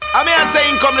I mean, I say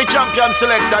come the champion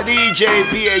selector, DJ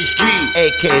PHG,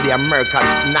 aka the American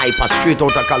Sniper, straight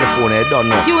out of California, you don't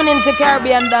know. Tune into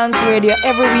Caribbean Dance Radio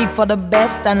every week for the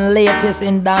best and latest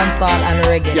in dancehall and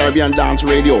reggae. Caribbean Dance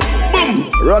Radio. Boom!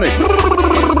 Run it.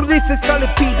 This is Scully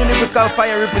P, the lyrical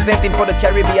fire representing for the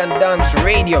Caribbean Dance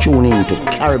Radio. Tune in to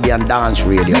Caribbean Dance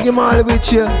Radio. Ziggy Marley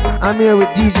with you. I'm here with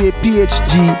DJ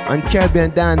PHG on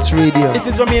Caribbean Dance Radio. This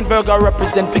is Romain Virgo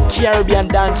represent for Caribbean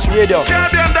Dance Radio.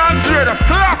 Caribbean Dance Radio,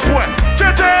 slap one.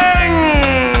 Cha-ching!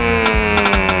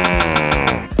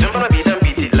 Jump on a beat and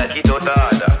beat it like it out of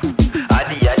order.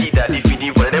 Addy, daddy, feed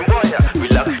it one of them boy.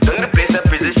 Relax, down the place and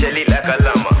prison shelly like a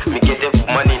llama. Me get the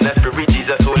money in the spirit,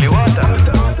 Jesus, holy water.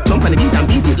 Jump on the beat and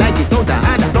beat it like it out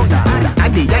of order.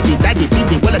 Addy, daddy, feed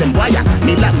it one of them boy.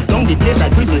 Me lock down the place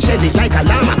like prison shelly like a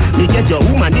llama. Me get your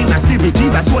woman in the spirit,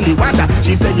 Jesus, holy water.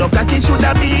 She said your cocky should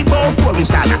have been both for me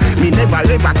starter. Me never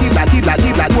ever kill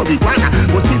like Obi-Wan.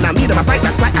 But still I'm in my fight,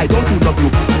 that's why I don't love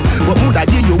you. But moulda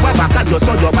give you a back as you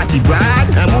saw your body brad.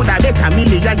 And moulda make a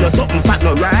million, you're something fat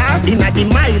no ras. In a the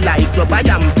my life, club I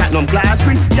am platinum class.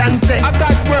 Christian say, I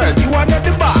got world, you are not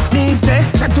the boss. Me say,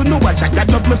 chat to know what I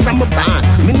got love me from a band.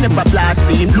 Me never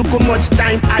blaspheme, look how much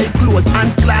time I close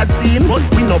hands class fame. But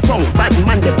we no punk, bad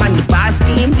man depend the past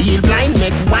team. Heal blind,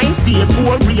 make wine, see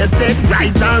for real estate,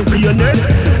 rise and reunite.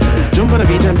 Jump on a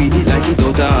beat and beat it like it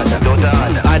out of order.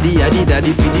 Addy,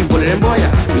 daddy, feed it one of them boy.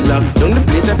 We lock down the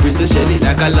place and prison shelly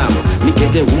like a llama. Me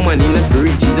get a woman in the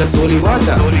spirit, Jesus, holy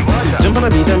water. Jump on a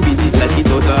beat and beat it like it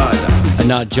out of order. And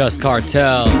not just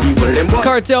Cartel.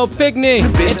 Cartel Picnic,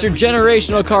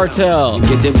 intergenerational cartel.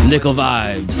 Nickel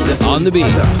vibes on the beat.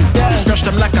 Crush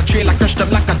them like a trailer, crush them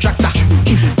like a tractor.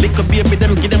 Lick a baby,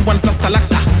 them give them one plaster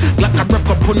lacta. Like a broke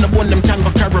up on the bone, them can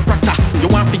go chiropractor. You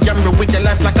want to gamble with your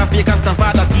life like a Vegas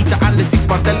Nevada teacher and the 6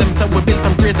 pass. Tell them so we build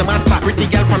some crazy monster. Pretty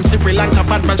girl from Sri Lanka,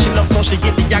 bad man she loves so she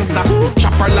get the youngster.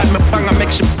 Chop her like me banger,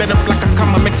 make she bend up like a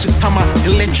camera, make she stammer.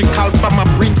 Electrical bomber,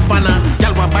 bring spanner.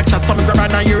 Girl want back shot, so me grab her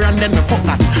now here and then me fuck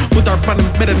that. Put her on the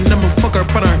bed and then me fuck her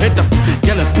on her head up.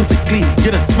 Girl a pussy clean,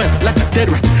 get a smell like a dead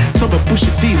rat. So me push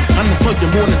it deep, and I saw you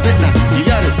wanna take that. You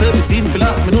got a 17, fill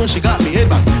out, me know she got me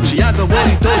head back. She had the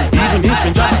body too, even if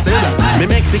me drop a sailor. Me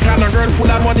Mexican a girl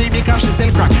full of money because she sell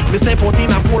crack. Me stay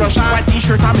 14 and pull a shot, white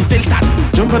t-shirt and me feel that.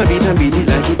 Jump on a beat and beat it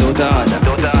like it out of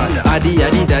order. Addy,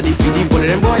 daddy, feed it one of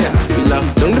them boy. We lock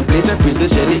down the place and prison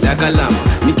shelly like a llama.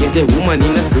 Me get a woman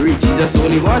in the spirit, Jesus,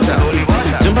 holy water.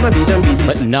 Jump on a beat and beat it.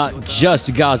 But not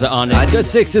just Gaza on it. Good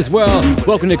 6 as well.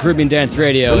 Welcome to Caribbean Dance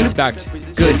Radio. It's back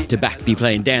good to be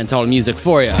playing dancehall music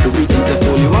for you. Spirit, Jesus,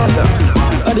 holy water.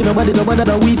 I did nobody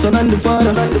that we son and the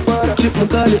father. Clip me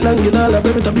call it Langidala,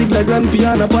 baby it big like Grand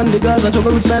Piano. Upon the Gaza,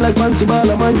 juggle with style like Fancy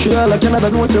Bala. Montreal, Canada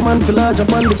knows the man feel large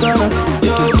upon the corner.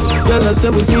 Girl I say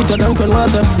we sweeter than cold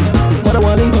water. Mother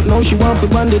want link up now, she want for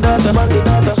bandy data.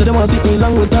 So they want sit me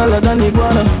long with taller than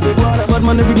iguana. But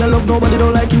man every girl love, nobody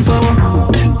don't like him farmer.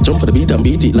 Jump on the beat and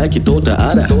beat it like it out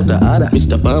of order.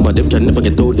 Mr. Farmer, them can never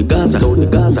get out the Gaza.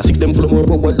 6 them full of more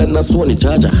power than a Sony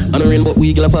charger. And a rainbow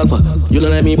wiggle of alpha. You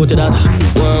don't like me but your data.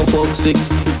 1, 4, 6,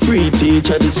 free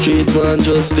teacher, the street, one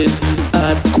justice.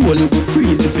 I'd cool you with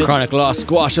freeze if you Chronic Law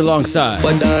Squash alongside.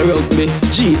 But I rugby,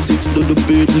 G6 do the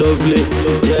beat lovely.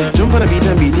 Yeah, jump on a beat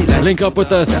and beat it like. Link up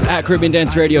with us at Caribbean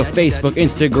Dance Radio, Facebook,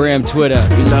 Instagram, Twitter.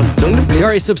 You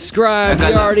already subscribed,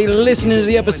 you already listening to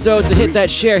the episodes, so hit that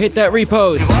share, hit that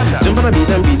repost. Jump on a beat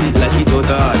and beat it like it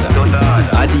out of order.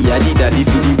 Addy, daddy,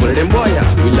 feed it one of them boy.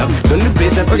 We lock down the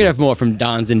place and we're gonna have more from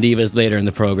Dons and Divas later in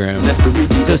the program.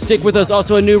 So stick with us.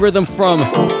 Also a new rhythm from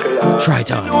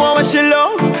Triton.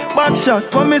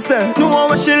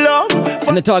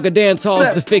 And the talk of dance hall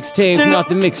is the fixed tape, not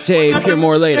the mixtape. Hear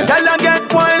more later.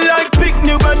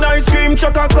 New and ice cream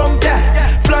truck a come,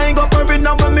 yeah. Flying up every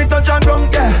now when me touch and run,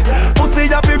 yeah. Pussy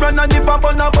ya fi run and if I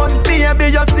bun a bun.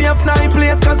 Baby you safe night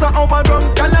place cause I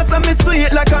overrun. Girl I say me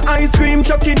sweet like a ice cream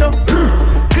truck, you know.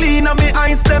 Clean and me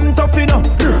ice them tough, you know.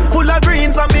 Full of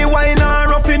greens and me wine and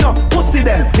rough, you know. Pussy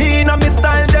them, in and me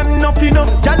style them nuff, you know.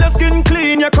 Girl your skin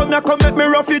clean, you come make me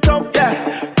rough it up, yeah.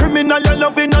 Criminal you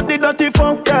loving not the dirty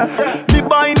funk, yeah. Me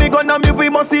buy me gun and me we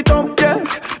must it up, yeah.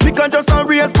 Me can just a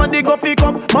race man the guffy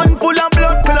come. Man full of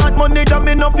blood clot money that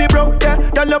me no fi broke, yeah.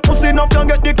 Girl your pussy enough you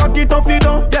get the cocky tough, you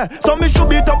know, yeah. So me should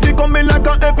beat up, you come me like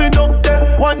a heavy no,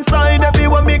 yeah. One side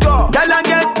everywhere me go. Girl I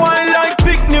get wine like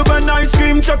picnic and ice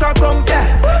cream truck a come, yeah.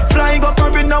 Flying up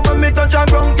every now when me touch a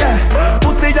ground, yeah.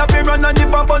 Pussy ya fi run and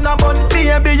if I bun a bun.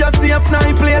 Baby you safe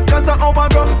night place cause I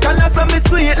overrun. Girl I say me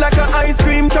sweet like a ice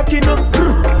cream truck, you know.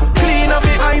 Clean and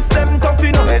me ice them tough,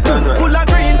 you know. Full of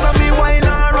greens and me wine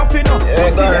and rough, you know.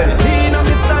 Pussy them clean and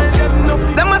me style them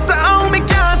nuff. Them must say how me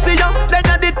can't see you. Then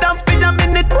at the top for a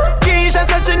minute. Keisha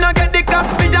said she no get the cost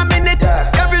for a minute.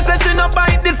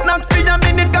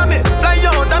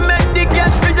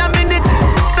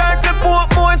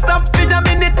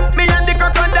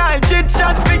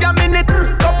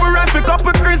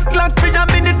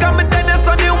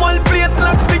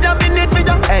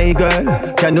 me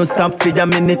girl, can you stop for a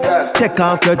minute? Take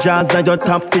off your jaws and your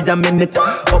top for a minute.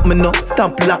 Up me no,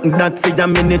 stop like that for a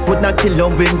minute. Would not kill you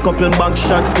with couple back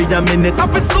shot for a minute. I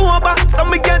feel sober, so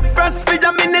me get fresh for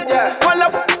a minute. While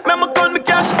up, me call me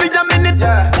cash for a minute.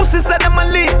 Pussy said them a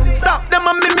lead, stop them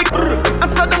a mimic. I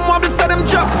saw them wobble, saw them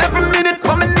drop every minute.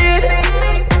 What me need,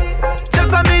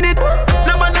 just a minute.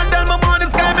 No man not tell me more, the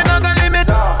sky me not gonna limit.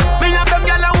 Me have them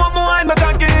gyal I want more wine, me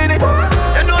can't get it.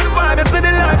 You know the vibe, you see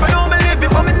the life, I know me live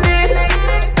it. What me need,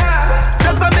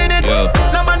 just a minute.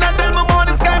 No man not tell me more,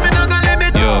 the sky me not gonna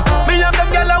limit. Me have them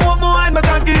gyal I want more wine, me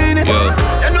can't get it.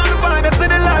 You know the vibe, you see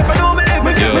the life, I know me live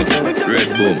it. Red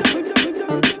Boom.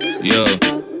 Yo.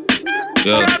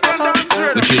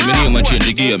 Me change my name and change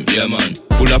the game, yeah man.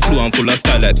 Full of flow and full of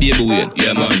style like Baby Wayne,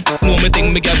 yeah man. Know me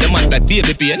think me got the man like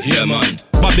Baby Pain, yeah man.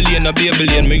 Babylon or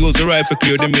Babylon, me use the rifle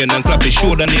clear the main and clap his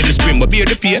shoulder near the spring, but bear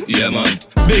the pain, yeah man.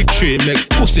 Big tree make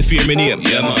pussy fear me name,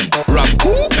 yeah man. Rap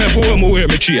cool, everywhere me wear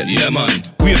me chain, yeah man.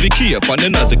 Wave the cape and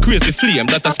then as a crazy flame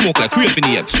that I smoke like craving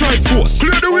ape. Strike force,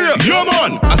 clear the way, yeah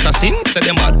man. Assassin, say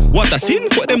them mad, what a sin,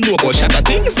 what them know about shatter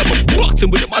things. I'm a boxing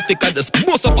with them attic and just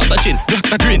bust off at the chin. Blacks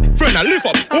are green, friend I lift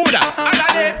up, order.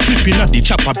 Clipping at the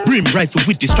chopper, brim rifle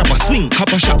with the strapper swing.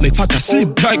 Copper shot make fatter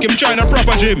slim, like him trying a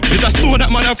proper gym. It's a stone that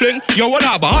man a fling, yo what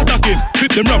up, attack him.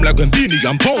 Flip them ram like when Beanie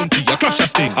and Bounty, a crash a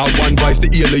sting. I one vice the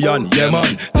alien, yeah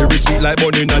man. Lyrics sweet like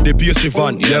bunny and the pastry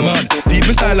van, yeah man. Deep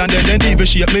me style and then even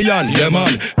shape me on, yeah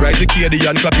man. Rise the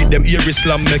Cadian, clap it them ear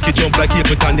slam, make it jump like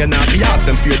Capitan, then I be ask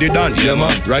them fear they done, yeah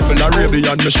man. Rifle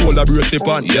Arabian, me shoulder brace it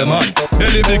on, yeah man.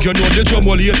 Belly big, you know the drum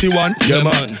all 81, yeah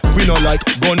man. We not like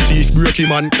gun teeth, break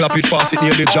him and clap it fast, it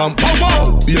near the jam. Pow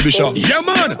pow, baby shot, yeah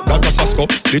man. That a Sasko,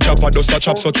 the chopper does a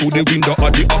chop so through the window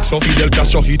at the oxo. Fidel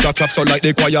Castro heat a clap so like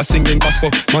the choir singing gospel.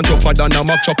 Man tougher than a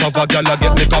Mac chop of a gal a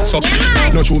get me cocks up.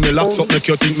 No true me locks up, make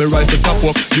you think me rifle top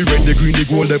up. The red, the green, the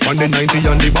gold, up on the 90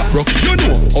 and the back rock. You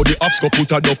know how the ops go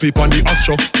put a dopey on the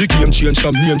Astro. The game change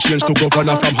from name change to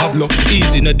governor from Hablo.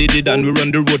 Easy no did it and we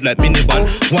run the road like minivan.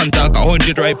 One talk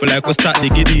 100 rifle like we start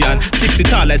the Gideon. 60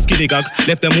 tall like skinny gag,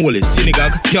 left them holy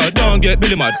synagogue. Yo don't get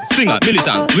Billy mad, stinger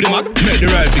militant with the Mac. Make the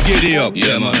rifle giddy up,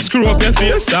 yeah man. Screw up your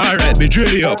face, alright, be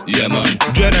drilly up, yeah man.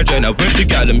 Jenna when the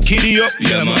gal them kiddy up,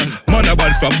 yeah man. Man a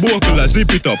ball from Bokel a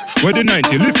zip it up. Where the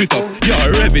 90 lift it up, yo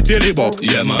rev it daily buck,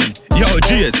 yeah man. Yo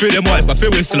GS feel them wife a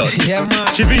feel with slut, yeah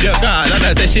man. She video girl and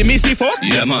I say she missy fuck,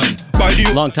 yeah man.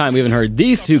 Long time we haven't heard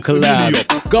these two collab.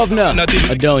 Governor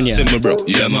Adonia.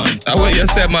 Yeah man. What you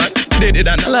said man?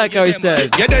 I like how he said,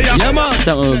 yeah man.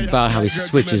 Something about how he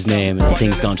switched his name and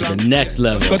things gone to the next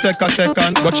level. Go take a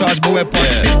second, go charge my weapon.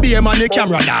 Sit BM on the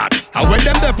camera dog. I went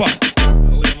them depot.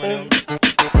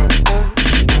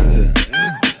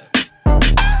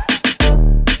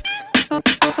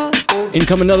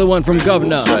 Income another one from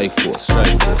Governor. Strike force,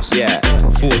 yeah.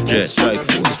 Full jet, strike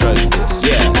force,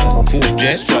 yeah. Full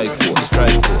jet, strike force,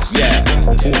 yeah.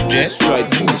 Full jet, strike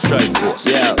force,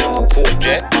 yeah. Full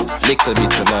jet, little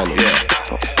bit of money, yeah.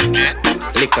 Jet,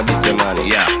 little bit of money,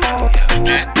 yeah.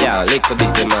 Yeah, little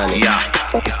bit of money, yeah.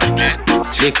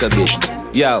 Little bit.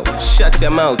 Yo, shut your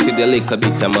mouth with the little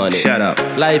bit of money. Shut up.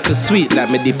 Life is sweet like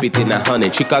me dip it in a honey.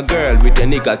 Chick a girl with a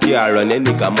nigga car and a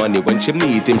nigga money. When she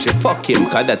meet him, she fuck him,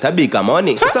 cause that a bigger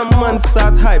money. Some man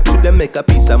start hype to them make a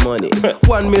piece of money.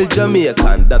 1 mil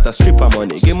Jamaican, that a stripper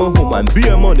money. Give me woman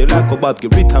beer money like a Bob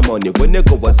give Rita money. When they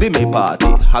go a Zimmy party,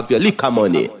 have your liquor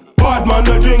money. Bad man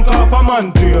no drink off a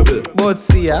man table. But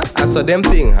see ya, I saw them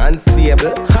thing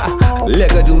unstable. Ha,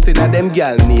 Lego juice in a them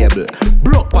gal navel.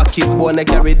 Block pocket boy na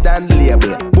carry down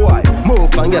label. Boy,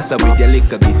 move and yourself with your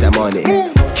little bit of money.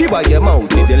 Keep out your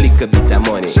mouth with your little bit of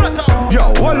money. Shut up. Yo,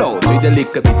 hold out with your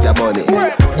little bit of money.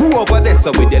 Go over there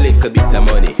so with your little bit of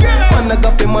money. Man I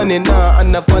got the money now,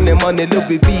 and the funny money. Look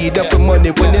we feed up the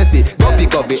money when you see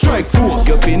coffee. Strike force.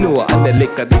 You feel know and the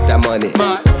little bit of money.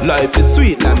 Life is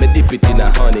sweet, like me dip it in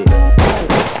a honey.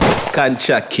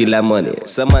 Contract killer money.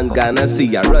 Some man gonna see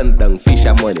ya run down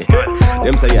fisher money.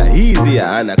 Them say ya easier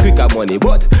and a quicker money,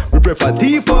 but we prefer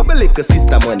thief for the liquor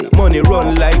sister money. Money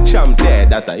run like champs, yeah,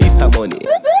 that is a money.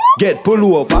 Get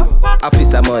pull over,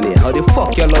 officer money. How the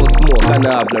fuck you love smoke and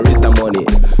have no risk of money?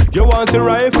 You want a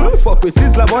rifle? Fuck with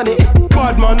sizzler money.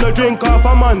 Bad man no drink off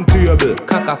a man table.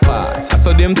 Cock fat, I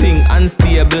saw them thing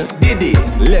unstable. Diddy,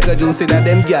 Lego juice in a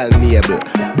them gal navel.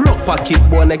 Block pocket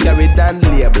boy na carry down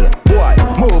label. Boy,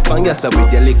 move and yourself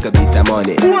with your little bit of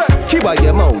money. Keep out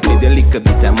your mouth with your little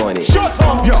bit of money. Shut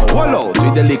up. Yo, hold out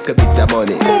with your little bit of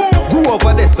money. Go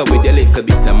over there so with your little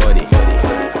bit of money.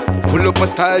 Full up a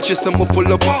style, she say me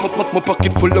full up. My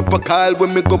pocket full up a call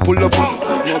when me go pull up.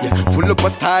 Yeah, full up a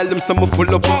style, them say me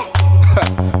full up.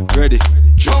 Ready.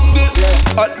 Jungle,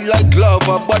 hot like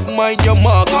lava, but mind your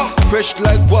marker. Fresh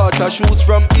like water, shoes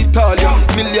from Italia.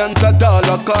 Millions of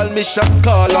dollars, call me shot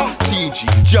caller. TG,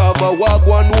 Java,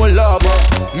 Wagwan, no lava.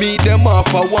 Me them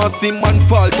off, I want see man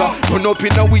falter. Run up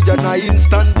in a weed and a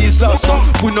instant disaster.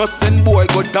 We no send boy,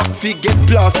 go that fee get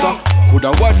plaster. Coulda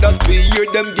what that be, hear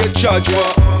them get charged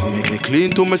for. Make me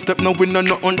clean to my step, now we no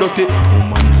nothing dirty.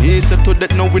 Woman, he said to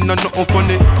that, now we no nothing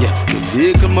funny. Yeah, the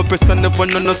vehicle my press and never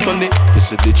no sunny. You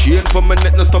said the chain for my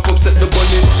neck, no stop upset the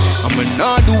bunny. I'm a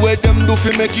nah do what them do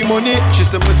fi make you money. She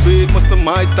said my sweet, must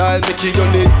my style make you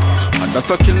honey. And that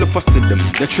I kill the fuss in them,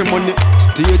 get your money.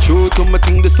 Stay true to my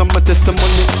thing, this is my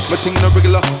testimony. My thing no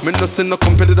regular, me no sin no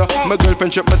competitor. My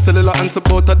girlfriend check my cellular and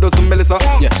support a dozen Melissa.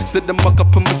 Yeah, said them back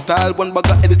up in my style, one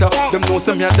bag of editor. Them know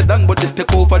some me had the done, but they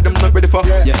take over, them not ready for.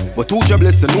 Yeah, but who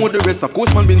jobless, you know the rest. Of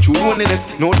course man been through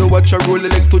loneliness. Know the watch I roll the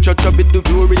legs to judge a bit the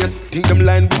glorious. Think them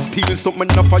line with steel, something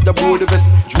enough for your board the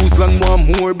vest. Jews land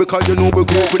more because you know we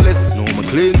grow with less. No my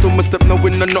clean to my step, now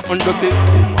we no nothing dirty.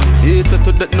 He said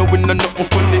to that, now we no nothing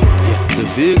funny. Yeah, the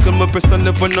vehicle my press and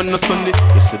never no Sunday.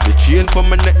 You said the chain for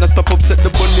my neck, now stop upset the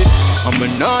bunny. I'm a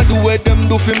nah do what them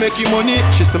do fi make you money.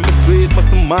 She said me sweet,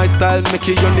 must my style make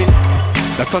you honey.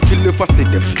 That I kill if I see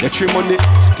them, get your money.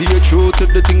 Stay true to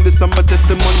the thing, this is my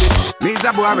testimony. Me's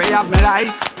a boy, way of my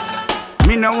life.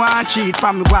 Me no want cheat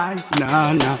from my wife,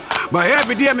 nah. But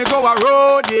every day me go a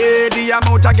road, yeah. The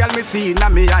amount of girl me see in my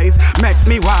eyes make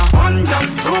me want 1 girl,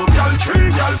 2 girl,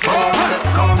 3 girl, 4.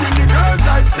 So many girls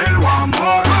I still want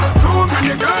more. Too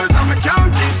many girls and me can't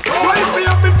keep score. Why if you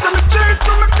have it, so me cheat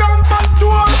from me compound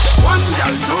door. 1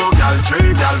 girl, 2 girl,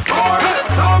 3 girl, 4.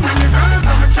 So many girls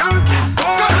and me can't keep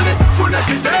score. Full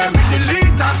every day me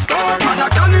delete and store. Man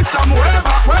I done it somewhere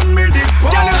back when me did.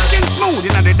 Girl your skin smooth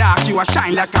in the dark, you a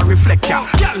shine like a reflector.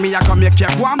 Girl me a come make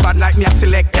you go and bad like me a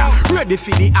selector. Ready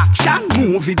for the action,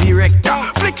 movie director.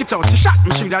 Flick it out, you shot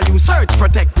me, shoulda use search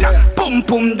protector. Pum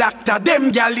pum doctor,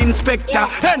 them gal inspector.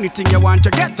 Anything you want to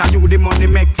get, you the money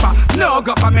make for. No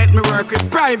government, me work with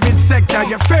private sector.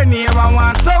 Your friend here I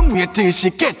want some way till she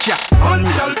catch ya. 1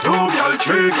 girl, 2 girl,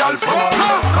 3 girl, 4.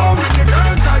 So many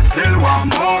girls I still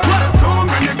want more. Too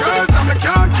many girls and me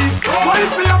can't keep score. Why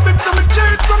if you have it, so me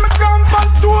cheat from me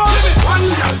compound door. 1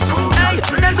 girl, 2 girl,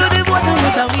 3 girl, 4. Them do the vote and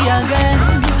yes we again.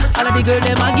 All of the girls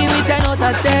them a give it 10 out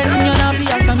of 10. You know fi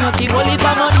action, you see only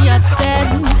for money I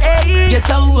spend. Hey, guess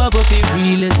I who have up the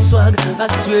realest swag. I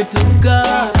swear to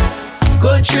God,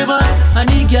 countryman and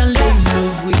the girl they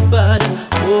love with bad.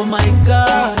 Oh my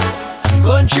God,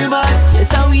 countryman,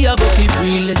 yes I we have up the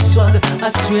realest swag. I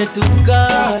swear to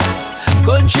God,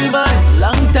 countryman,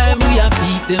 long time we have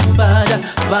beat them bad.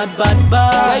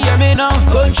 You hear me now,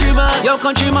 countryman? Yo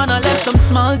countryman, I left some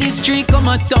small district come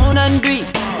a town and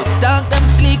greet. Talk them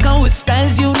sleek and with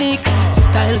styles unique.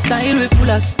 Style, we full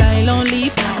of style on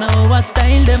leap. And our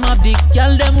style, them have the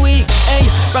girl, them weak. Hey,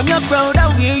 from your proud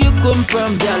of where you come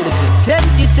from, girl.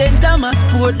 70 St. Thomas,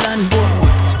 Portland,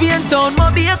 Spain Town,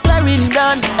 Moby,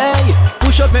 Clarendon. Hey,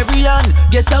 push up every hand.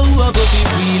 Guess how who have the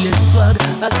realest swag?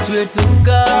 I swear to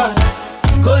God,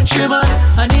 countryman,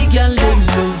 and the girl, them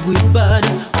love with bad.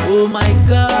 Oh my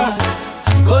God,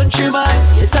 countryman,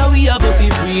 yes how we have the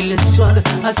realest swag.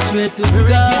 I swear to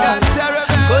God,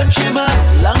 countryman,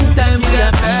 long time we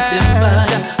have beat them bad.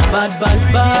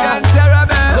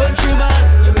 Countryman,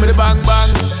 me the bang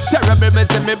bang. Terrible, me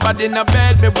say me bad in a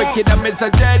bed. Me wicked and me so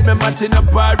dread. Me matching up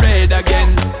parade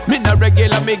again. Me no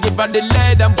regular, me give her the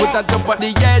lead and put her top of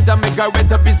the edge and make her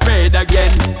wet up his spade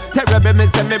again. Terrible, me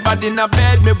say me bad in a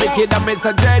bed. Me wicked and me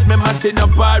so dread. Me matching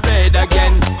up parade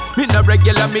again. Me no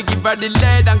regular, me give her the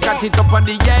lead and catch it up on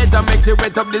the edge and make she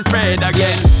wet up the spread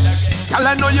again. Girl,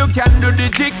 I know you can do the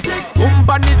jig.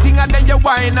 On the thing and then you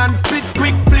whine and split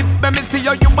quick flip. Let me see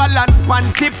how you balance pan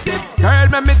tip. Girl,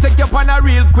 let me take you on a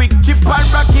real quick chip and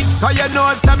rock it. Cause you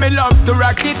know say me love to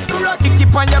rock it.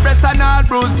 Kick on your breast and all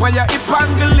bruise on your hip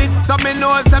angle it. So me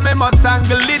know say me must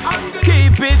angle it.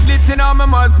 Keep it lit, you know me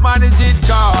must manage it.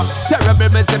 Cause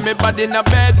terrible, me say me bad in a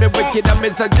bed. Me wicked and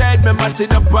me so dread. Me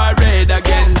matching up parade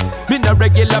again. Me no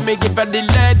regular, me give her the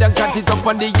lead and catch it up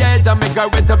on the edge and make her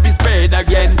wet up his spade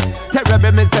again.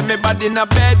 Terrible, me say me bad in a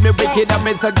bed. Me wicked and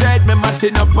me so dread. Me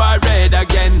matching up parade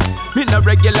again. Me no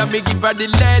regular, me give her the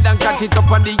lead and catch it up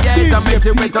on the edge and make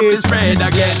she wet up the spread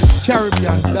again.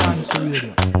 Caribbean Dance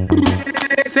Radio.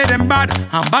 Say them bad,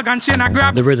 I'm bag and chain a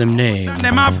grab. The rhythm name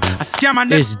them off, a scam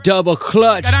and is Double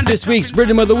Clutch. This week's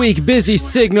Rhythm of the Week, Busy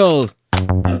Signal.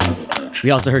 We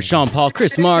also heard Sean Paul,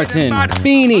 Chris Martin,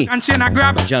 Beanie,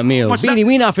 Jamil. Beanie,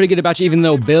 we not forget about you, even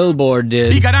though Billboard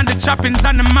did. Bigger than the choppings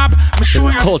on the map.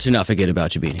 Culture not forget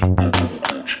about you, Beanie.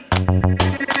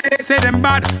 Say them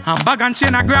bad, and bag and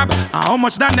chain a grab. And how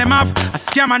much than them have? A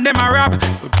scam and them a rob.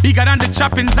 Bigger than the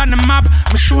choppings on the map.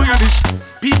 Me show you this.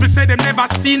 People say them never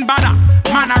seen badder.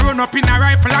 Man, I run up in a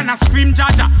rifle and I scream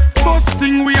Jaja. First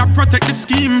thing we are protect the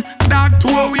scheme. Dog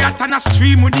tour we at on a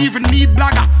stream, we even need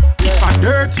blagger. If I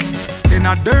dirt, then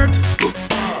I dirt.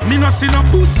 Me no see no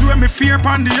boost when me fear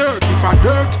upon the earth. If I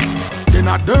dirt, then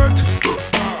I dirt.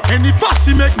 Any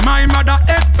fussy make my mother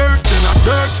head hurt. Then I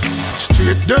dirt,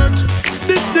 straight dirt.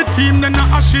 This the team, then I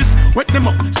ashes. Wet them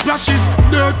up, splashes,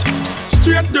 dirt,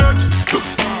 straight dirt.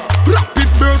 Rapid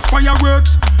burst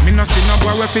fireworks. Me no see no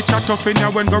boy we fi chat tough in ya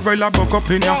when gorilla buck up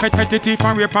in ya. Repetitive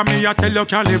and rape on me, I tell you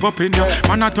can't live up in ya.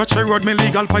 Man I touch the road, me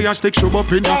legal fire stick shoot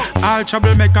up in ya. All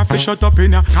trouble make a fish shut up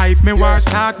in ya. If me war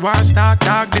start,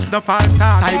 dog, this the false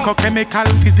start. Psychochemical,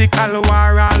 physical,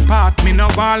 war all part. Me no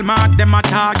Walmart, them a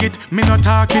target, me no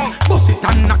target. Bust it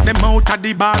and knock them out of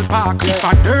the ballpark. If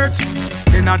I dirt,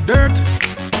 then I dirt.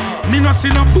 Me no see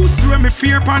no boost when me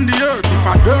fear upon the earth. If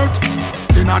I dirt,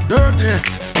 then I dirt.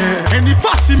 Any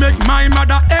fussy make my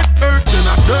mother head hurt. Then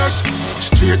I dirt,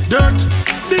 straight dirt.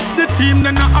 This the team,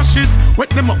 then I ashes.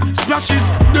 Wet them up, splashes,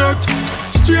 dirt,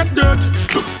 straight dirt.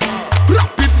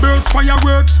 Rapid burst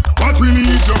fireworks. What really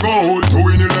is your goal to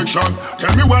win election?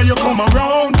 Tell me why you come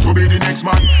around to be the next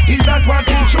man. Is that what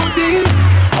it should be?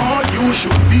 Or you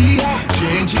should be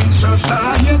changing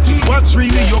society? What's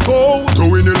really your goal to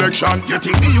win election?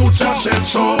 Getting the youths a set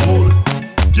soul.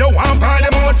 You want buy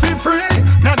them out for free,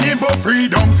 not live for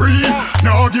freedom free.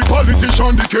 Now the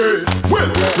politician decay. Well,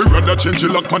 we rather change the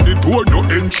lock on the door, no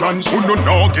entrance. Who no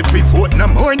now get we vote, no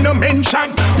more, no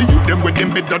mention. The youth them with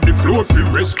them bed on the floor, free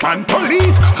respond.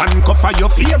 Police, handcuff for your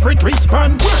favorite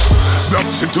respond.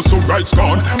 Black city so rights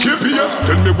gone. KPS,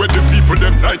 tell me where the people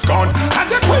them lights gone.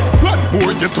 Has it well, one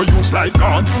more get to use life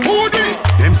gone. Who they?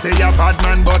 Them say a bad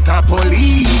man but a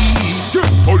police. Yeah,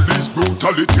 police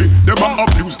brutality, them a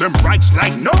abuse them rights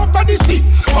like nobody see.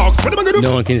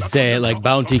 No one can say it like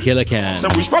Bounty Killer can. It's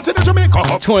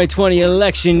 2020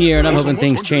 election year, and I'm hoping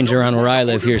things change around where I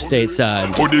live here stateside.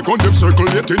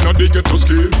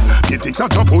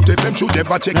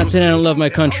 Not saying I don't love my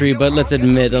country, but let's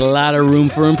admit a lot of room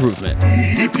for improvement.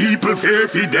 The people fear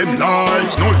for them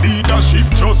lives. No leadership,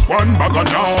 just one bag of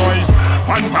noise.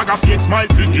 One bag of fake smile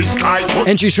for disguise.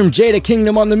 Entries from Jada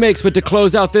Kingdom on the mix, but to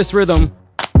close out this rhythm,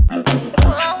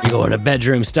 you go in a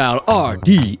bedroom style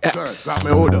RDX.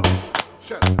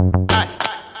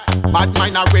 Bad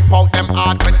mind a rip out them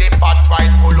heart when they fat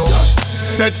right pull up.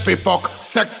 Set fi fuck,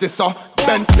 sexy so.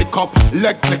 Benz pick up,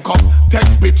 leg flick up,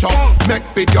 take picture, make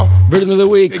video. Rhythm of the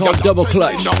week called Double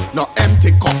Clutch. No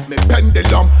empty cup, me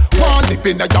pendulum. One live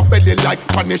in your belly like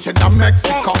Spanish in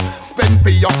Mexico. Spend for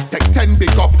you, take 10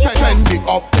 big up, 10 big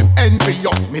up. Them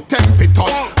envious, me tempi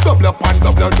touch. Double up and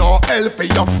double, no L for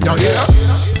you. You hear?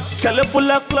 Kelly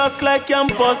full of class like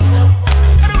campus.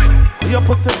 Your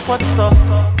pussy fat so.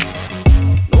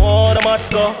 No the mats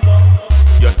go.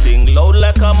 Your thing loud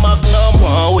like a magnum.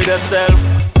 One with yourself.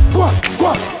 Go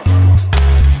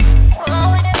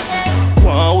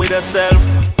on with yourself.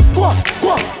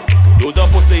 Use a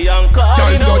pussy and call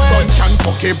in a way. Girl, can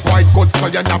fuck it boy good so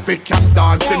you never can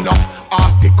dance enough.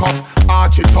 Ass stick up,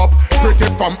 arch it up. Pretty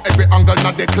from every angle,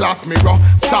 not the glass mirror.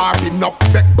 Starting up,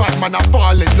 back bad man I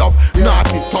fall in love.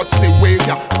 Naughty touch the way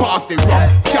ya, pass the rum.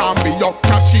 Can't be up,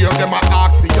 cashier them I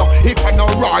ask you. If I no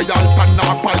royal pan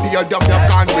or palladium, you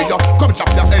can't be up. Come chop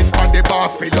your head on the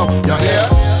boss pillow. You hear?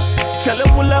 Kelly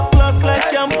full of class like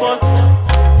campus.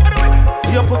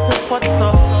 Your pussy fat so.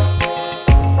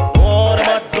 Oh the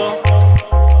mats go.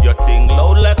 Your thing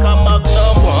loud like a magnum.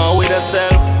 Go on with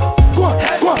yourself. Go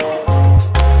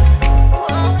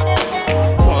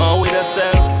on with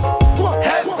yourself.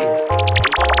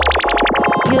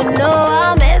 You know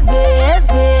I'm heavy,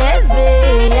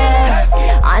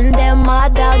 yeah. And them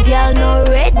other girl no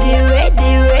ready,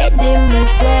 me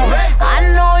say. I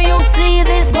know you see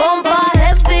this bumper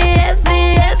heavy,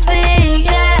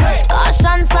 yeah.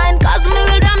 Caution sign, cause me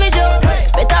will damage you.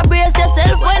 Better brace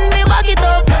yourself when me back it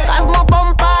up. Cause my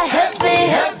bumper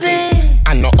heavy.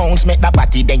 And no ounce make the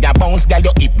body, then ya bounce, girl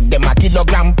you hip them a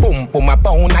kilogram, boom, boom a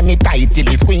pound and it tight till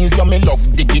it squeeze you, me love,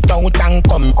 dig it out and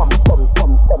come.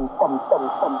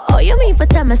 Oh, you mean for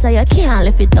tell me so you can't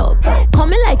lift it up? Come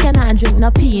me like you not drink no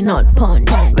peanut punch.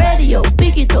 Radio,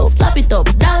 pick it up, slap it up,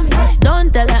 damage.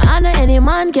 Don't tell her Anna any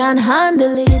man can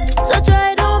handle it. So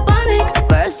try don't panic.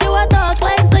 First you a talk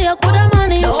like so you coulda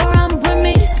manage. Don't ramp with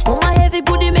me. Oh my heavy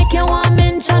booty make you want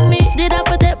mention me. Did I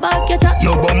put it back your chat?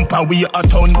 Your bumper we a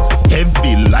ton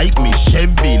heavy like me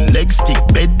Chevy. Leg stick,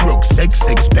 bedrock, sex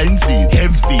expensive.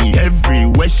 Heavy,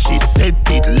 where she set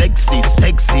it. Lexi,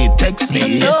 sexy, text me,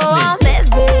 you yes know me. I'm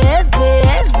heavy,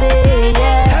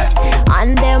 yeah.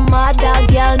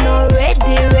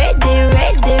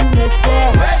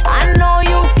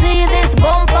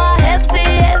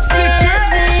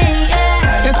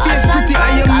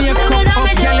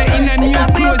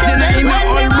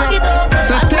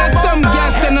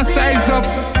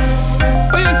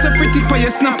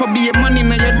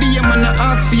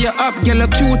 up, girl, you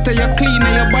cute and you clean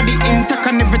and your body intact,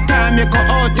 and every time you go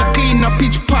out, you clean up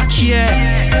pitch patch,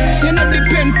 yeah. You know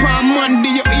depend on man, do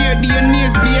you ear, do your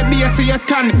knees, baby, I see your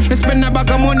tan. You spend a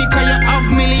bag of money cause you have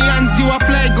millions. You a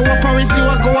fly, go a Paris, you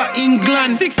a go a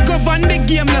England. 6 govern the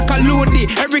game like a Lodi.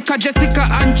 Erica, Jessica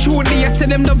and Trudy. I say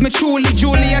them love me truly.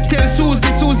 Julie, I tell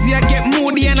Susie, I get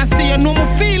moody. And I say you know me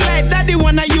feel like daddy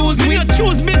wanna use me. You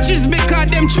choose bitches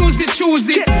because them choose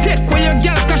it. Take away your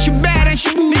girl cause she bad and she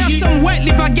bougie. Me have some white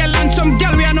liver girl and some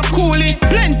girl we are no coolie.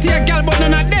 Plenty of girl but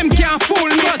none of them can't fool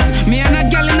me. Me and a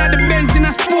girl in the Benz in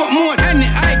a sport mode. Any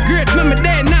high grade, remember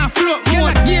they now float mode. Girl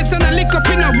a gaze and a lick up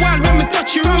in a wall when me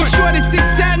touch you. From show the 6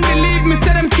 and believe me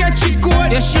say them catch it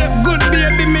good. Your shape good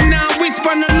baby, me now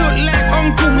whisper no look like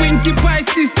Uncle Winky Pie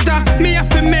sister. Me have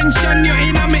to mention you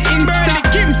in a me Insta.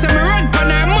 Kim say me run pan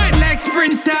her mind like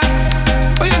sprinter.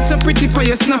 Oh, you're so pretty for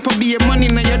your snap of your money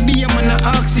now your DM and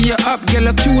I ask for you up. Girl,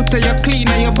 you cute and you clean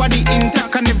and your body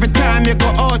intact, and every time you go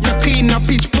out, you clean up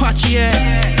pitch patch,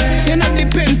 yeah. You not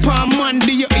depend on man,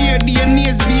 do you ear, do your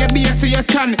knees, baby, I see you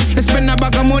tan. You spend a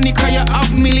bag of money cause you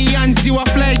have millions. You a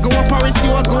fly, go a Paris,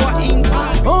 you a go a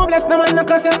England. Oh, bless the man, no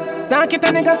cuss ya. Talk it a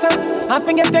nigga, son. I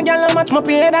forget your girl how much my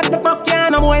pay that me fuck ya.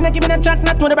 No boy, no give me the chat,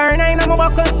 not to the burn, I ain't no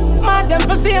buckle. Mad them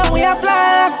for see how we a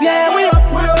flash, yeah, we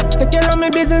up. Take care of me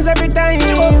business every time.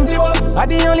 Are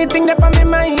the only thing that on me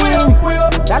mind.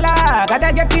 Dollar,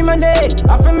 gotta get him money.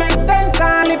 I feel make sense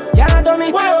and live, yeah, do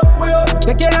me.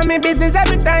 Take care of me business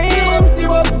every time.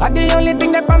 Are the only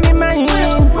thing that on me mind.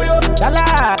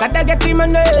 Dollar, gotta get him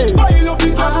money.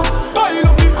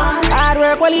 Hard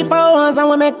work, well, he powers, and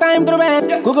we make time to the best.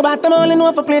 Google about them all in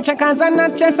one for play checkers and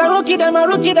not chess. I rookie them,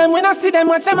 when I see them,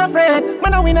 watch them afraid.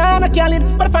 Man, I win and I call it,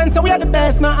 but the fans say we are the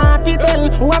best. No hard to tell.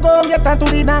 Who I go get that to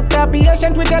the doctor?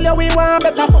 Patient, we tell you we want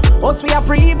better. Us we a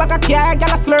pre back a car, gal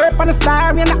a slurp on the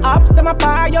star. We and the ups, them a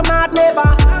fire, you mad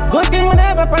never. Good thing we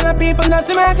never pan the people, just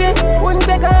imagine. Wouldn't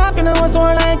take off, you know, us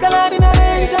more like a lot in a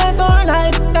range. I don't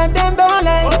like, that them don't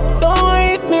like. Don't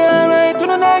worry if me alright, to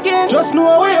none again. Just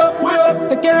know we up.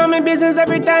 Take care of me business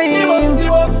every time.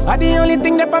 Are the only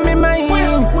thing that on me mind.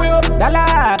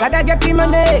 Dollar, gotta get him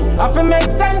money. I feel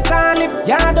make sense and live,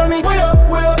 yeah, do me.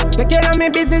 Take care of me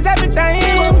business every time.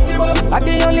 Are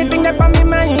the only thing that on me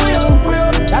mind.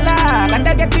 Dollar,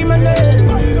 gotta get him money.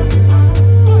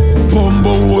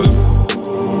 Bumble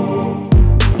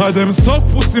a them suck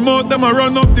pussy mouth, them a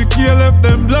run up the key, left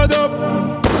them blood up.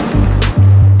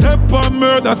 Tep on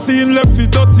murder scene, left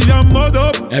it dirty and mud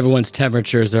up. Everyone's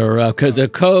temperatures are up because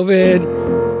of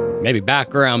COVID. Maybe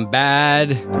background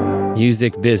bad.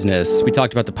 Music business. We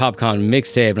talked about the Popcorn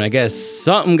mixtape, and I guess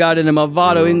something got into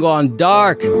Mavado and gone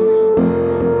dark.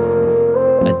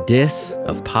 A diss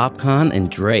of Popcorn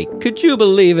and Drake. Could you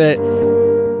believe it?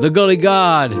 The Gully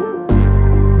God.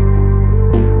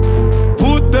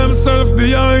 Put themselves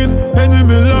behind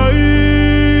enemy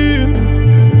line.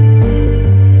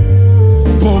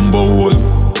 Bumble.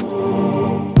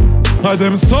 A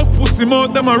them suck pussy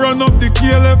mouth, them a run up the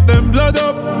key, left them blood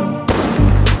up.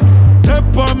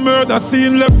 Tep on murder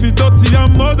scene, left it dirty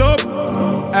and mud up.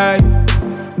 Aye.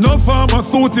 No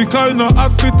pharmaceutical, no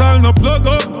hospital, no plug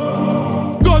up.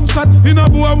 Gunshot in a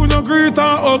boy, we no greet and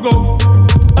hug up.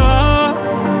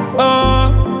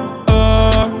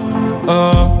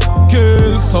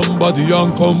 Kill somebody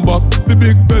and come back. The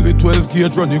big belly 12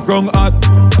 gauge running ground hot.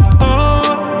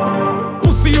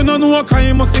 Pussy you no know cause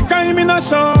you must see crime in a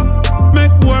show.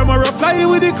 Make boy more fly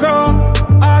with the crow.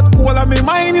 Hard cold and me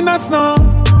mind in a snow.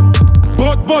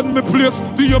 But me place,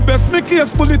 do your best, make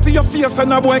case, pull it to your face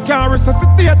and a boy can't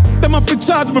resuscitate. Them have to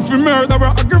charge me for murder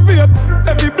or aggravate.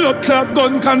 Every blood clot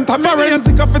gun contaminate.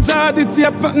 Sick of a jardy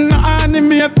tape, nothing to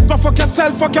animate. Go fuck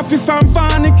yourself, fuck your fist and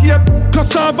fornicate.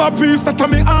 Cassava piece, that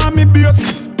me army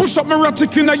base. Push up my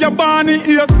ratchet in your barney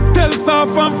ears. Tell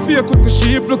soft and fake, look a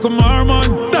sheep, look a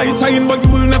marmon. Die trying but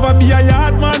you will never be a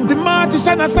yard man. The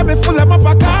martian I say me full of up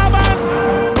a carbon.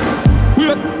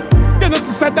 Wait.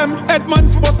 Said them headman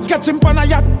for bus catch him on a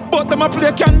yacht. But them a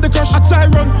play Candy Crush. I try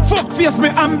run, fuck face me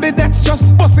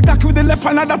ambidextrous. Bust the cock with the left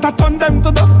hand that I turn them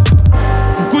to dust.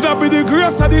 Coulda be the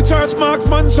grace of the church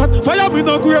marksman shot. Fire me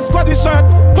no grace squaddy shot.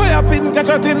 Fire pin catch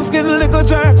a thin skin little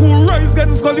jerk. Who rise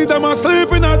against scully them a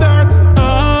sleep in a dirt.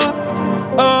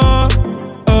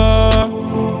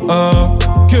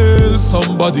 Kill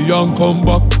somebody and come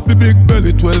back. The big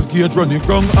belly 12 gauge running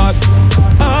ground hot.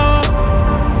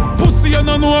 Pussy you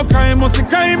no know crime, must see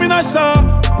crime in a show.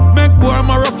 Make boy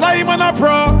more fly man a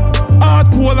pro.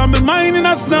 Hard cold and me mind in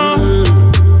a snow.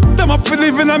 Them a feel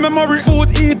live in a memory.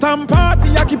 Food eat and party,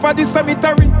 I keep at the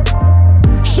cemetery.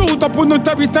 Shoot up on no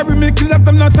territory, me kill let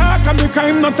them not talk and me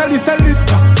crime not tell it.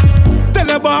 Tell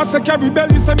the boss I carry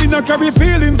belly, say me no carry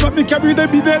feelings, but me carry the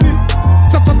belly.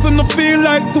 What to no feel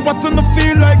like, do what to no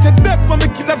feel like. You're dead when me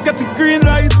killers get the green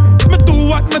light. Me do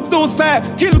what me do say.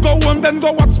 Kill go home, then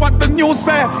go watch what the news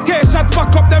say. K-shot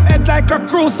back up them head like a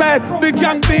crusade. The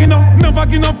gang Bino, never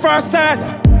give no first head.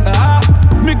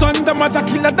 Me gun them a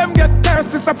killer, them get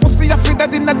thirsty. So pussy a feed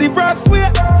that in the worst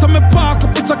way. So me park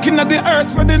up, put a king of the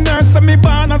earth. Where the nurse and me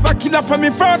born as a killer for me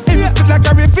first day. Still like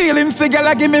I be feeling, figure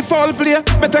like give me fall play.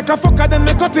 Me take a fucker, then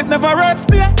me cut it, never hurts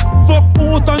there. Fuck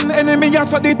out on the enemy, and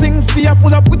so the things stay.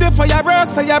 Pull up with the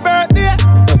fireworks, say your birthday.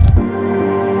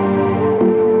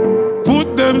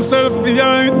 Put themselves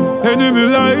behind enemy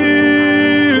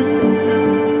line.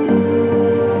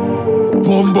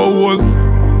 Bomba wall.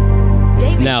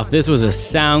 Now, if this was a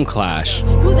sound clash,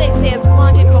 who they say is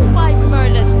wanted for 5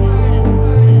 murders,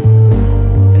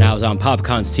 and I was on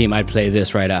Popcorn's team, I'd play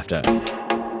this right after.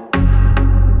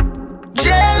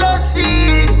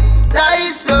 Jealousy,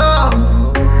 die slow,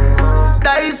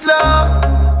 die slow.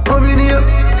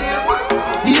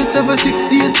 876,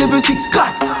 876,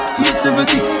 cut.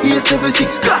 876,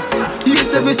 876, cut.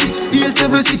 876,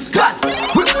 876, cut.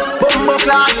 Bumbo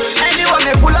clock. Anyone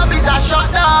they pull up is a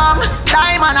shutdown.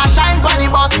 Diamond a shine when he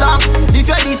bust down. If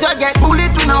you this you get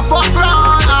bullet to no fuck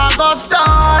round. I bust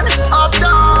down, up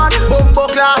down. Bumbo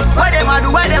clock. Where them a do,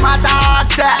 where them a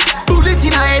talk, say. Bullet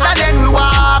in a head and then we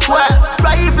walk well.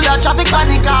 Rifle a traffic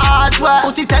panic as well.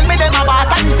 Pussy tell me them a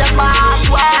boss and he step back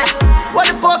well. What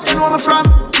the fuck you know me from?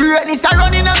 Greatness a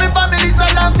running on me family, so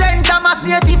long St. Thomas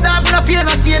native dog, no fear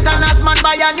no Satan as man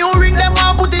buy a new ring, them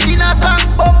want put it in a song.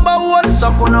 Bumba hole,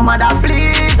 so no matter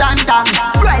please and thanks.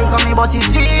 Right on me but it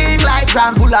sing like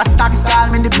grand full of stacks, call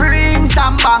me the brings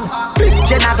and banks. 5th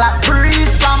gen a Glock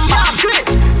breeze from back.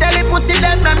 Tell the pussy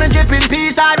them me drip in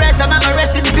peace, I rest them and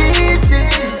rest in peace.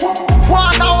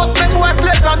 Waterhouse me boy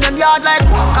flip from them yard like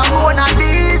come on and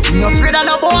DC. No afraid of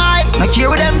no boy, no care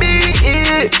with them be.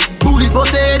 Bullet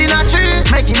bust head in a tree,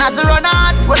 making us run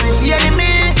out when we see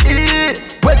enemy.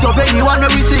 Wake up anyone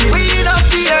we see. We don't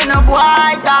fear no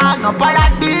boy, dog, no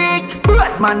paradigm.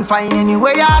 Batman find any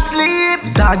way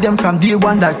asleep. Dog them from day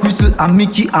one like Crystal and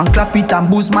Mickey and Clap It and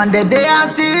Boost man they and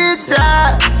sit.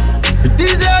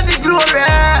 Deserve the glory.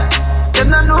 Them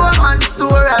not know man's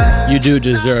story. You do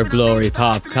deserve glory,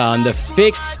 Popcorn. The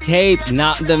fixed tape,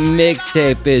 not the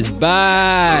mixtape, is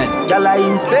bad.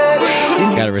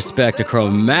 Gotta respect the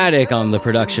Chromatic on the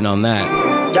production on that.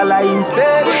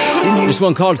 This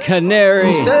one called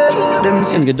Canary.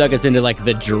 And you dug us into like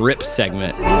the drip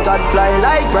segment.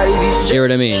 Hear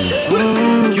what I mean?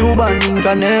 Cuban in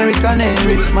Canary,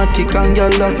 Canary. Matic and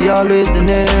girl love you always the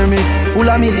near me. Full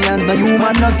of millions, no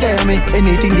human no scare me.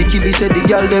 Anything the kiddy said the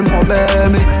girl them obey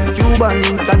me. Cuban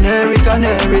in Canary,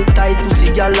 Canary. Tight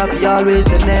pussy girl love you always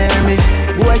the near me.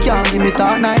 Boy can't give me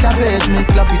talk, neither page me.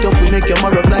 Clap it up, we make your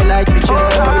mother fly like the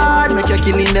cherry. Make you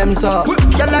killing them so.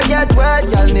 Girl I get wet,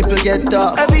 girl nipple get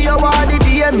tough. Every hour the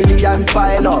day, millions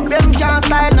pile up. Them can't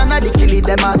style, none of the killing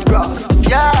them as scruff.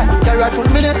 Yeah, carrot full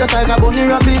minute, just like a bunny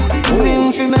rabbit.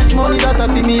 She make money, that a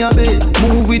fi me a bit.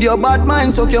 Move with your bad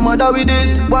mind, suck your mother with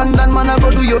it. One dan man a go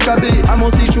do your crabby. I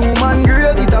must see true man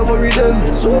great, it a worry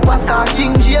them. Superstar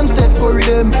King James, Steph Curry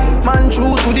them. Man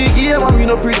true to the game and we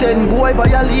no pretend. Boy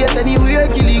violate anywhere,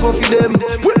 kill he go for them.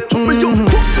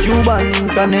 Cuban,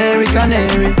 Canary,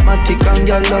 Canary. Matic and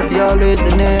girl love you always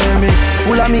the near me.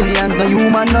 Full of millions, no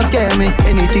human no scare me.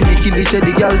 Anything the kill, say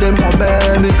the girl them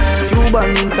obey me.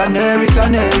 Cuban, Canary,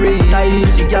 Canary. Tight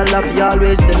pussy girl love you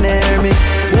always the near me.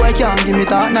 Boy can't give me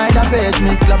talk, neither page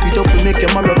me. Clap it up to make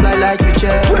your mother fly like the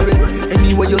cherry.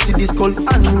 Anyway you see this called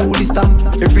unruly stamp.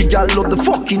 Every girl love the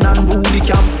fucking unruly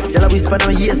camp. Girl a whisper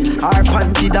on yes, her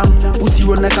panty damn. Pussy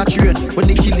run like a train when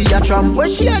they kill the tramp. When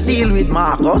she a deal with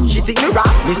Marcus, she think me rap.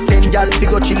 Me stand girl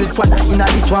figure chill with Quada inna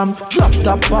the swamp. Drop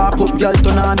top park up girl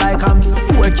turn on like hams.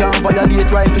 Boy can't violate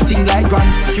rifle sing like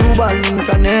grants. Cuban,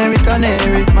 Canary,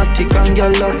 Canary. Matic and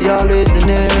girl love you always the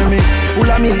near me. Full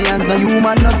of millions, no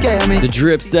human no scare me. The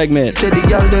drip segment.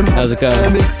 How's it go?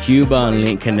 Cuban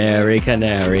link, Canary,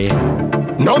 Canary.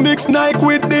 No mix Nike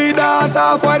with Adidas,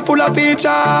 half white full of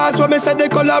features. When me said they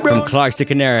collaborate. From Clarks to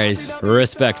Canaries,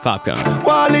 respect Popcorn.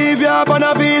 Wanna leave you up on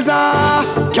a visa.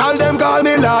 Call them call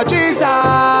me Lord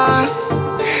Jesus.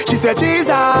 She said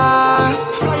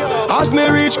Jesus. As me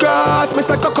reach grass, me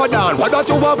say cocoa down. What that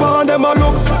you have on them a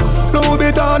look? Blue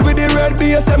bit on with the red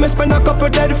base. And me spend a couple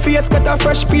dead face. Get a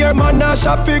fresh pair, man, now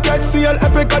shop fi get seal.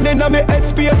 Epic and inna me head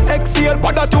space exhale.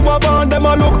 What that you have on them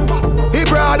a look? He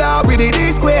brother with the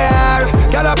D square.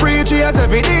 Girl a preach yes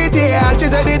every detail. She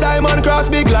said the diamond cross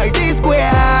big like D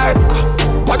square.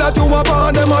 What that you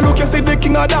upon them? I look, you see the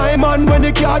king of diamond. When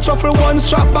the car shuffle, one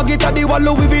strap bag it at the wall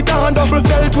Louis Vuitton duffel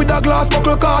belt with a glass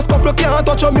buckle cast. Couple can't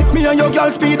touch you. Me and your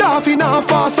girl speed off in a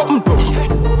fast something.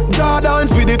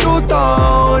 Jordans with the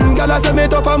two-tone. Girl I say me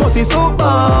tough, I must see so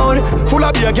pound. Full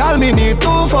of beer, girl me need 2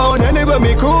 pound. Anyway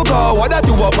me crew go. What that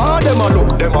you upon them? I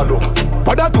look, them I look.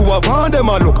 What that you have on them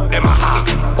a look, them a hack.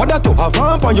 What that you have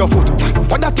on your foot.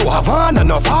 What that you have on and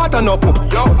no fat and no poop.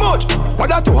 Yo much. What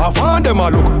that you have on them a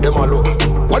look, them a look.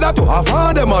 What that you have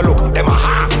on them a look, them a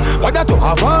hack. What that you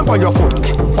have on your foot.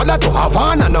 What that you have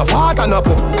on and no fat and no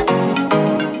poop.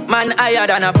 Man higher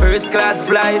than a first class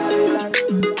flight.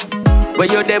 Where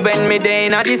you there when me day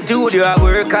in the studio, I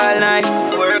work all night.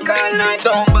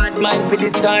 Don't bad mind for the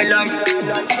skyline.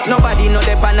 Nobody know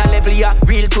the pan a level, yeah.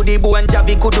 Real to the bone,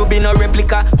 Javi could be no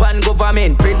replica. One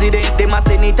government, president, them a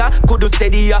senator, could do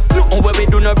steady, yeah. Nothing where we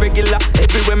do no regular.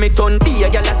 Everywhere me turn, be a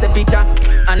girl a say picture.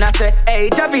 And I say, hey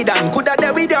Javi Dan, could I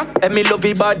there with ya? And me love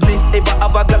the badness, ever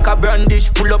have a Glock a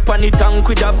brandish. Pull up on the tank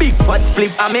with a big fat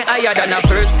spliff. And me higher than a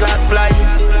first class flight,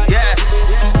 yeah.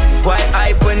 Why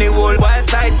hype when the whole wild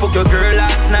side? Fuck your girl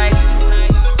last night.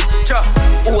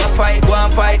 Who a fight, go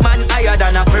and fight. Man higher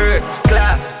than a first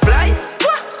class flight.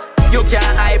 You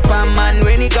can't hype a man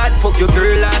when he got fuck your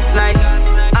girl last night.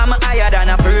 I'm higher than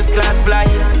a first class flight.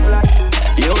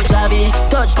 Yo Javi,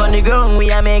 touch on the ground,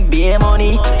 we a make beer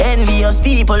money. Envious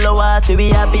people, low us, we be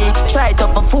happy. Try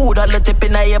top of food, all the tip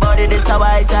in your body. This a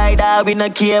wide side, we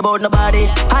not care about nobody.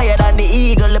 Higher than the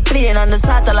eagle, the plane and the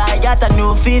satellite. Got a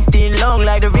new 15 long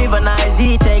like the river nice.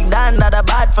 He take down, not a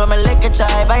bad from a liquor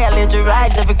chai. Violate your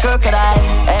rights, every crocodile.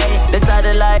 Hey, this is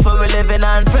the life we living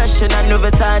on. Fresh in a new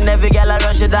time, every gal I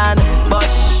rush it on. But,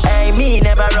 hey, me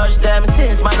never rush them.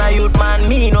 Since man a youth man,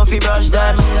 me no fi brush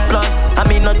them. Plus, I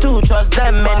mean not to trust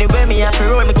them. Anyway, me have to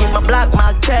roll, me keep my black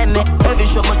mark 10. Every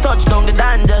show me touch down the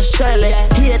dan just shell it.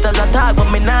 Haters attack,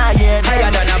 but me nah hear them.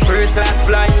 Higher than a first class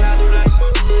flight.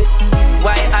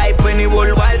 Why hype when the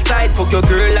whole wild side? Fuck your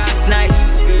girl last night.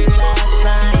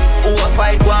 Who a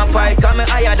fight, go and fight. Come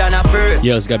higher than a first.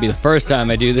 Yo, it's gotta be the first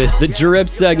time I do this. The drip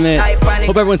segment.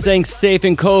 Hope everyone's staying safe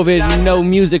in COVID. No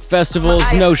music festivals,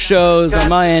 no shows. On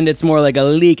my end, it's more like a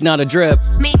leak, not a drip.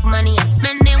 Make money, I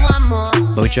spend it one more.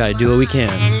 But we try to do what we can.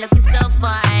 And looking so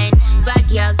fine.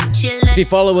 Backyards, we chillin'. If you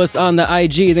follow us on the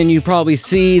IG, then you probably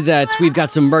see that we've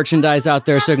got some merchandise out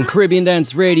there. So Caribbean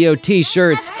Dance Radio,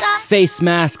 t-shirts, face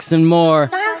masks, and more.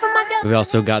 We've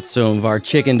also got some of our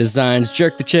chicken designs,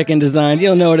 Jerk the Chicken designs.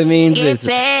 You'll know what it means. It's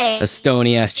a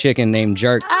stony-ass chicken named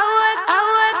Jerk.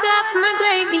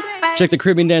 Check the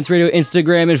Caribbean Dance Radio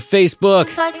Instagram and Facebook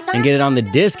and get it on the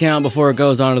discount before it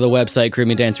goes onto the website,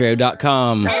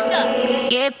 CaribbeanDanceRadio.com.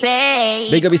 Get paid.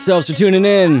 Big up yourselves for tuning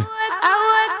in.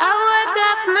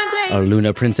 Our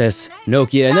Luna Princess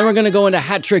Nokia. And then we're going to go into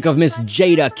hat trick of Miss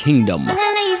Jada Kingdom.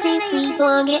 We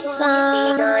gon' get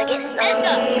some.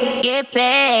 Get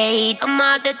paid. I'm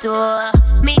out the door.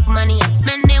 Make money, I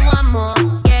spend it one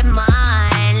more. Get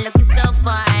mine. Looking so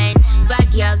fine.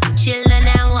 Backyards, we chillin'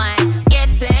 and wine. Get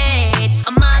paid.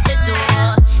 I'm out the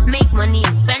door. Make money,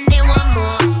 I spend it one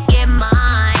more. Get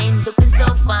mine. Looking so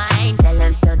fine. Tell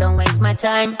them so don't waste my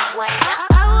time. I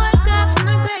woke up for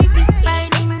my gravy.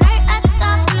 Friday night, I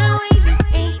stopped and wavy.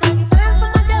 Ain't got time for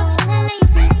my girls feeling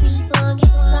lazy. We gon'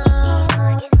 get some.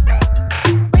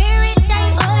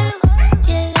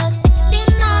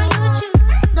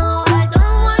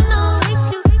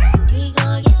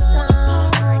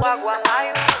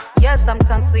 Yes, I'm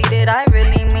conceited, I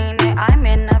really mean it. I'm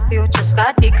in the future,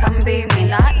 Scotty come be me.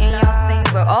 Not in your scene,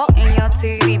 but all in your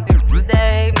TV.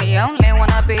 They hate me, only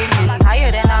wanna be me.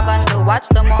 Higher than a bundle, watch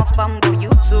them all fumble.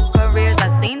 YouTube careers, I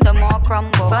seen them all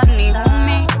crumble. Funny who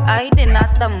me, I did not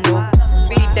stumble.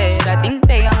 Be dead, I think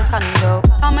they on condo.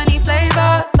 How many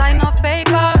flavors, sign off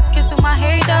paper. Kiss to my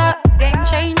hater, game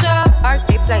changer.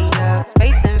 Birthday player,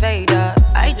 space invader.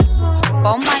 I just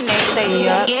on my name, say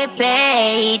yeah. Get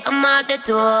paid, I'm out the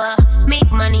door.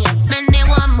 Make money, I spend it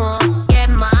one more. Get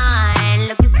mine,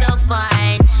 looking so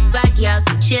fine. Backyards,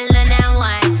 we chillin' and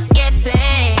wine. Get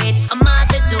paid, I'm out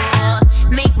the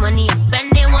door. Make money, I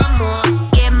spend it one more.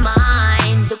 Get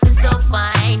mine, looking so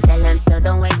fine. Tell them so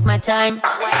don't waste my time.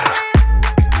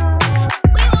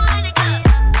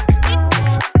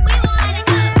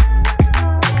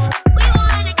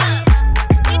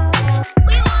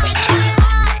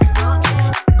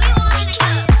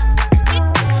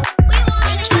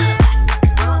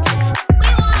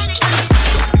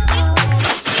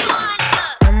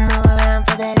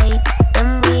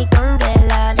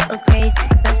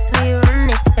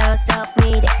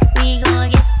 Self-made, we gon'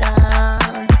 get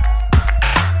some.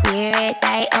 We're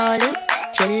at all loops,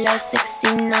 chilla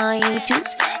 69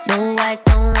 juice. No, I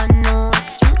don't want no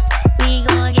excuse.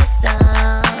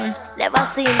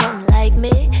 see nothing like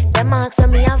me. Them marks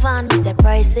on me have on me say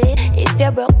pricey. If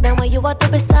you're broke, then when you want to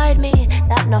beside me,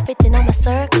 that not fitting on my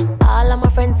circle. All of my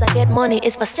friends that get money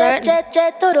is for certain.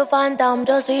 Jet to the Phantom,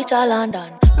 just reach all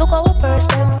London. Look our purse,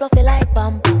 them fluffy like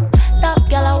bum. Top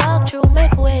girl I walk through,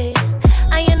 make way.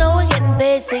 And you know we're getting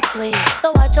paid 6 ways.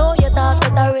 So watch how you talk,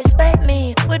 better respect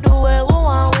me. We do what we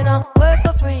want, we don't work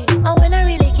for free. And we don't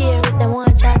really care if them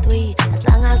want chat we. As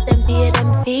long as them pay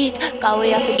them fee, cause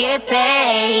we have to get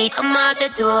paid. I'm out the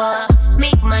door,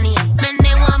 make money, I spend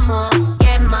it one more.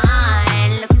 Get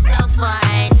mine, looking so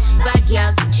fine.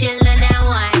 Backyards, we chillin' and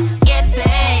wine. Get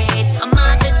paid, I'm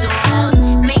out the door,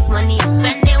 make money, I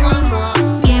spend it one more.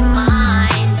 Get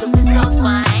mine, looking so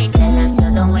fine. Tell them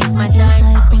so don't waste my time.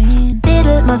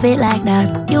 Fiddle my feet like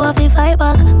that. You have to fight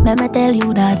back, let me tell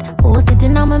you that. Four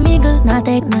sitting on my mingle, not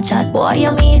take no chat. Boy,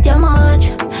 you meet your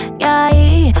much. Yeah,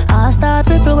 I start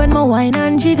ripple when my wine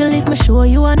and jiggle. If me show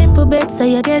you a nipple bet, so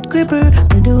you get gripper.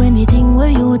 Me do anything where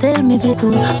you tell me to.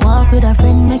 Walk with a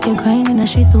friend, make you grind in a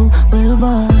shit too. Well,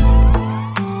 boy.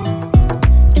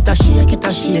 It a shake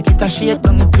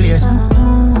down the place.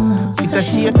 It a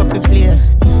shake up the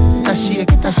place.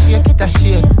 It a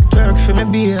shake. Twerk for me,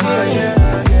 baby.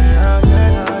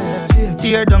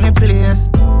 Tear down the place.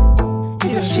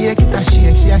 It a shake.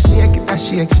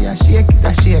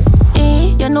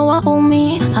 You know what owe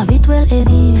me? Have it well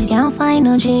heavy. Can't find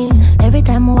no jeans. Every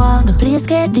time I walk, the place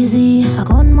get dizzy. A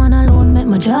gunman alone make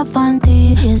my job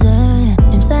panty. Is it?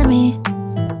 Him send me.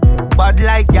 Bad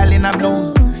like gal in a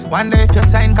blues. Wonder if you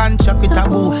sign contract with a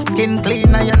boo. Skin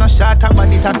clean and you no short a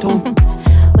body tattoo.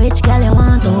 Which gal you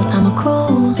want out? I'm a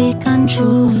crow, pick and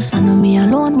choose. I know me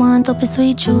alone want up his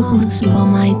sweet shoes. You are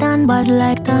my tan bad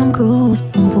like Tom Cruise.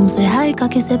 Boom say hi,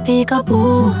 cocky say pick up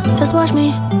boo. Just watch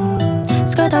me,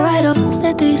 skirt a ride up,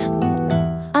 set it.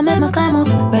 I make my climb up,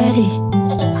 ready.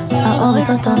 I always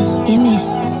so tough, give me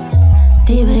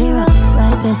DVD rough,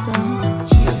 right beside.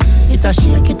 It a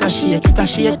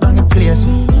shake down the place.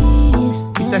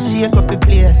 It a shake up the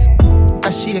place. It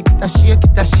a shake.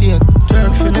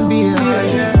 Twerk for the beer.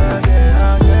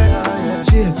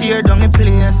 Tear down the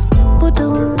place.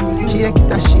 Shake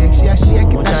it a shake.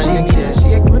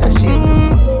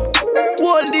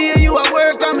 One day you a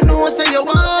work and me know say you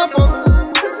want fuck.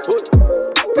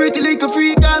 Pretty little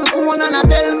freak on the phone and I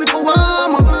tell me for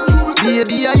warm up.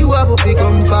 Baby, you have a big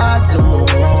comfort zone.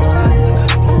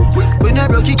 When I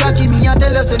broke your cocky, me I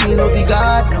tell you say me love you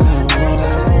God no.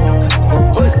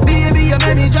 Baby, you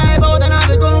make me drive out and I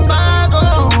be come back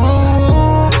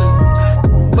home.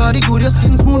 Body good, your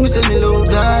skin smooth, me say me love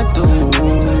that too.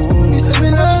 Me say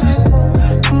me love you.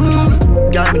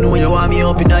 Girl, me know you want me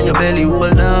up inna your belly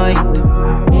all night.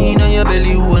 Inna your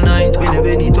belly all night. When you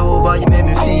bend it over, you make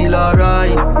me feel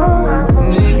alright.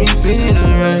 Make me feel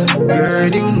alright. Girl,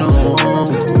 you know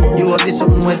you have this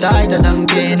something way tighter than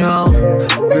pain now.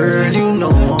 Girl, you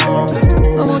know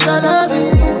how much I love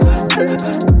you.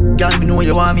 Girl, me know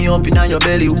you want me up inna your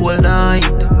belly all night.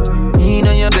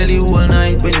 Inna your belly all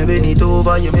night. When you bend it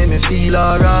over, you make me feel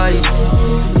alright.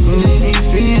 Make me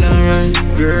feel alright.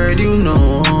 Girl, you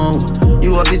know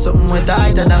you have this something way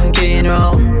tighter than pain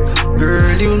now.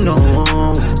 Girl, you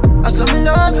know I saw me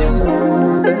love you.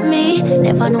 Me,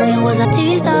 never knew you was a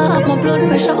teaser. Have my blood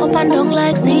pressure up and down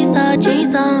like Caesar.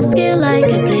 Jesus, I'm skilled like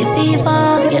you play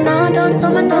FIFA. You know I done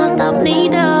some and not stop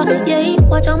neither. Yeah,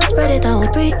 watch how me spread it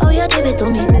out. Pray how you give it to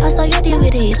me. I saw you deal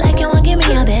with it like you want give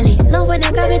me a belly. Love when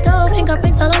you grab it up,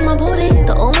 fingerprints all on my booty.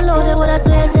 The only loaded what I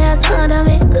swear says under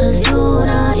me. Cause you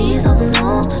not ease up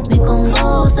now. Me come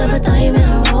boss every time in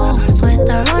a row. Sweat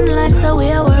I run like so we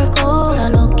a work out.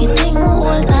 A lucky thing my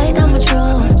whole tight and my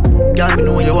throat. Girl, me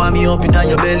know you want me up inna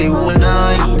your belly all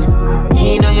night.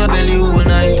 Inna your belly all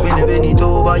night. When you bend it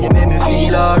over, you make me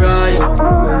feel alright.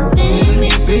 Make me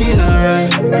feel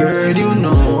alright. Girl, you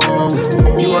know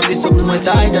you have this something more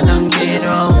tighter than pain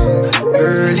now.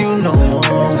 Girl, you know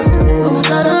how much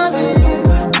I love you.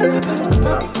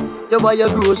 You buy your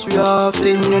grocery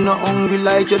often. You're not hungry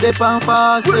like you're dep on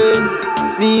fasting.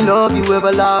 Me love you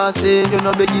everlasting. You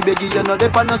know beggy, you know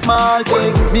dep on a small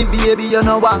thing. Me baby, you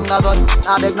know one gun.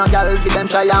 I beg no girl for them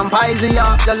try and poison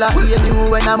ya. Girl I hate you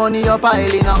when the money you're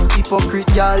piling up.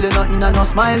 Hypocrite girl, you know in a no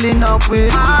smiling up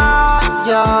with.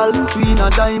 Girl, queen a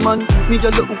diamond. Me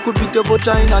girl you hook up with your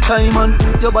vagina time on.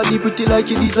 Your body pretty like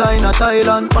you designer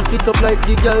Thailand. Pack it up like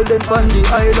the girl them on the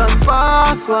island.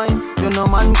 Fast wine, you know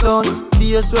man clown.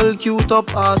 Face well cute up,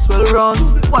 ass well run.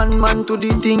 One man to the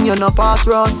thing, you know pass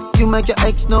run. You make your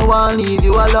ex no one leave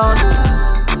you alone.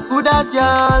 Good as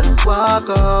girl, walk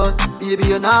out. Baby,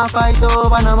 you not fight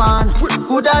over no man.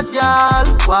 Good as girl,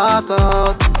 walk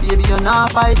out. Baby, you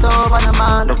not fight over no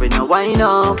man. Love when you wind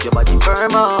up, your body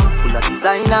firm up, full of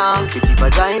designer, pretty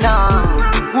vagina.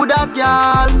 Good as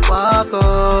girl, walk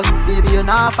out, baby you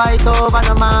not fight over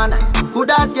no man.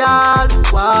 Good as girl,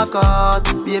 walk out,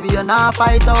 baby you not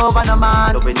fight over no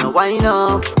man. Love when you wind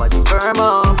up, your body firm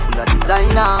up, full of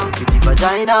designer, pretty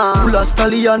vagina. Full of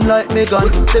stallion like Megan,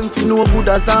 them fi know good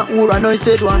as an or I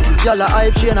said one. Y'all a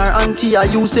hype, she and her auntie a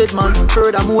you said man.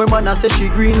 Furthermore man I say she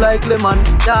green like lemon.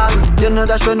 Dog, you know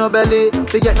that she no belly,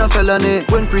 forget no felony.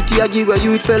 When pretty I give her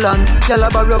you it felon. Y'all a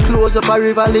borrow clothes up a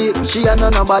Rivali. She a no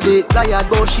nobody, liar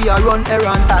go she a run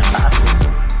errand.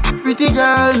 Pretty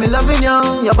girl, me loving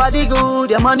you. Your body good,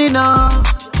 your money now.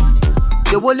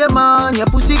 You hold your man, your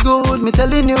pussy good. Me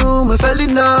telling you, me fell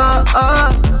in love.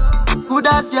 Good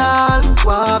as girl,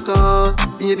 walk out,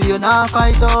 baby you not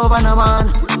fight over no man.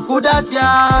 Good as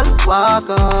girl, walk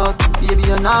out, baby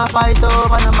you not fight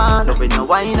over no man. Love when you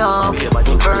wind up, your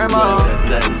body firm up,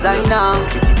 designer,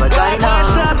 pretty vagina.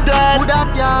 Shop done, good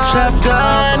as girl, shop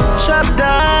done, shop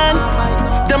done.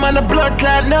 Them on the blood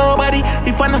clot nobody.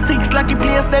 If I'm a six lucky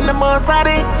place, then the most of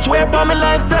it. Swear by my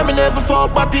life, say me never fall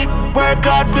body. Work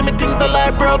hard for me things that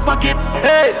like broke pocket.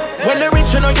 Hey, when they rich,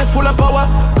 you know you're full of power.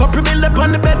 Couple me up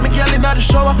on the bed, me girl in the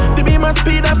shower. The beam and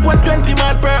speed of 120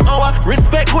 miles per hour.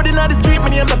 Respect good in the street,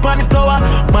 me name the on the tower.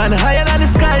 Man higher than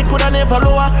the sky, coulda never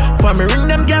lower. For me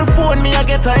ring them girl phone, me I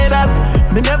get tired as.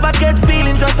 Me never get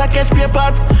feeling, just I catch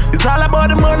papers. It's all about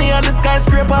the money and the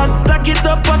skyscrapers. Stack it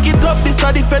up, pack it up, this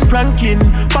a different ranking.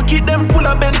 Pocket them full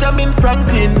of Benjamin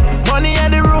Franklin. Money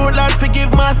on the road, Lord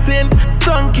forgive my sins.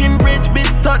 Stunking bridge, bit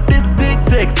suck this dick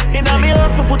sex. In a me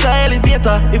house, me put a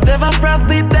elevator. If never frost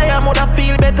it there, I woulda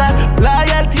feel better.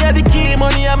 Loyalty are the key,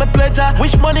 money I'm a pleasure.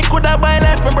 Wish money coulda buy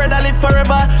life, my brother live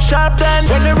forever. Sharp done,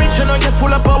 when the rich, you know you're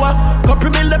full of power. Couple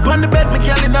mil up on the bed, me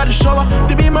girl in the shower.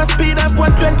 The beam and speed of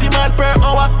 120 miles per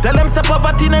hour. Tell them say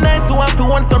poverty no nice, so if you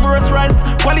want some roast rice.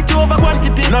 Quality over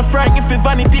quantity, not frightened for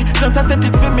vanity. Just accept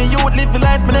it for me, you would live the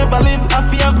life me never live. I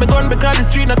fear have me gun because the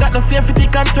street no got no safety.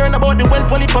 Concern about the well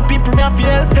poly for people me I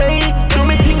feel. Hey, do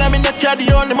me thing I'm in the car, the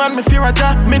only man me fear a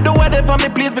job. Me do whatever me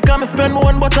please because me spend my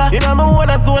own butter. In my own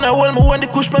zone I hold my own the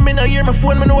kush, me no hear my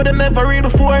phone, me know them never read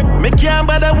before. Me can't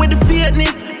bother with the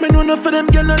fakeness. Me know enough of them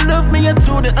girl no love me. I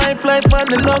through the hype life and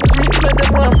the luxury. Let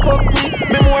them want fuck me.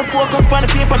 Me more focus on the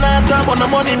paper now talk on the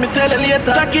money. Me tell it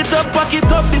later. Stack it up, pack it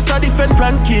up. This a different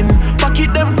ranking.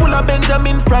 Pocket them full of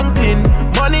Benjamin Franklin.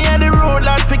 Money on the road,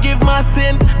 Lord forgive my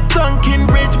sins. Stunking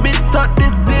bridge, bit suck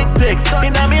this dick sex.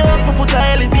 In a me house, me put a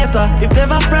elevator. If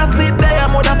never frost it there, I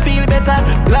woulda feel better.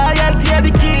 Loyalty are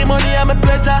the key, money I'm a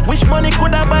pleasure. Wish money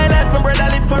coulda buy life, my brother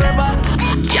live forever.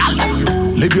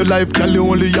 Live your life, girl, you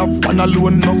only have one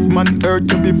alone. Enough man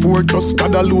hurt you before, just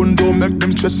God alone. Don't make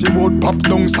them stress you out, pop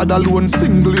down, sad alone.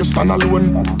 Single, you stand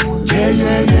alone. Yeah,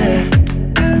 yeah, yeah.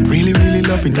 I'm really, really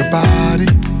loving your body,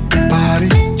 body.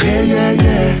 Yeah, yeah,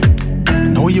 yeah.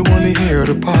 Know you only hear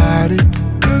the party,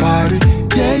 party.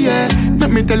 Yeah, yeah.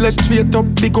 Let me tell you straight up,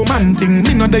 the command thing.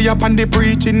 Me know they up on the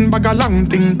preaching, bag a long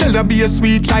thing. Tell her be a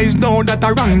sweet lies, know that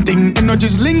a wrong thing.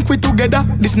 Energies link we together,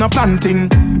 this no planting.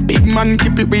 Big man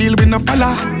keep it real, we no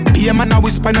follow. Be a man a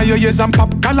whisper in your ears and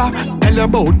pop collar. Tell you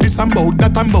about this, I'm about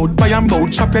that, I'm about buy and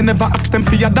about shop. You never ask them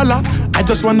for your dollar. I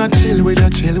just wanna chill with you,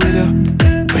 chill with you.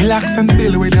 Relax and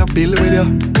build with you, build with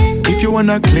you. If you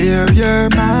wanna clear your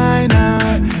mind,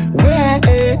 I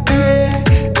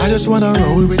just wanna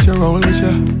roll with you, roll with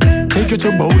you. Take you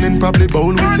to bowling, probably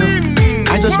bowl with you.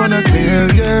 I just wanna clear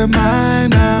your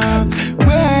mind now.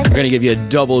 We're gonna give you a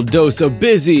double dose of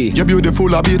Busy. You're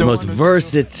beautiful, I'll be the most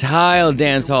versatile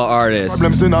dancehall artist.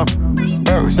 Problems in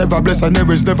never bless and there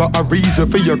is never a reason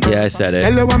for your. Yeah, I said it.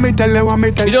 Tell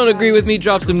If you don't agree with me,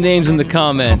 drop some names in the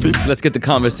comments. Let's get the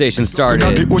conversation started.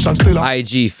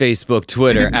 IG, Facebook,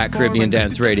 Twitter, at Caribbean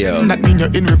Dance Radio. That mean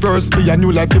you're in reverse for your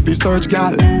new life if you search,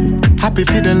 gal. Happy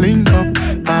for the link up.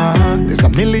 There's a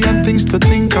million things to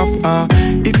think of.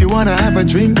 If you wanna have a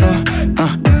drink,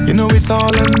 you know it's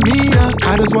all on me.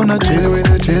 I just wanna chill with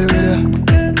you, chill with you.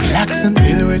 Relax and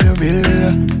chill with you, chill with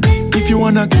you. If you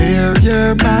wanna clear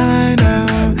your mind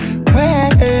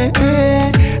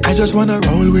I just wanna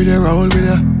roll with you, roll with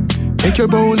you. Take your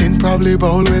bowling, probably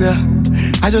bowl with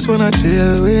you. I just wanna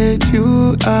chill with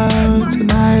you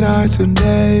tonight or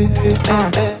today.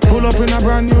 Pull up in a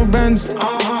brand new Benz.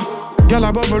 Girl,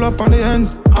 I bubble up on the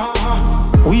ends.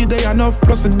 We they enough,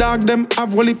 plus the dog them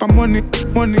have a heap of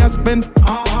money I spend.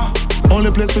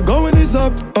 Only place we going is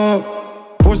up.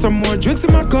 Pour some more drinks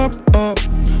in my cup.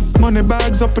 Money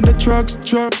bags up in the trucks.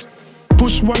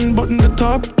 Push one button, the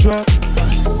top drops.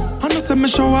 no say me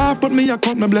show off, but me I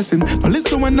count my blessing. Now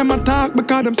listen when them attack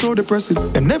because them so depressing.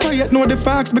 Them never yet know the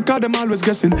facts because them always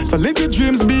guessing. So live your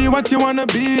dreams, be what you wanna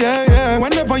be, yeah, yeah.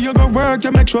 Whenever you go work,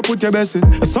 you make sure put your best in.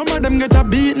 And some of them get a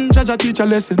beating, judge a teach a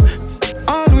lesson.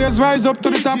 Always rise up to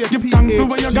the top, give thanks. So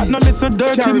when you got no listen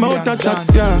dirty mouth to chat,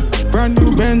 yeah. Brand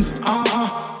new Benz,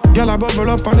 girl I bubble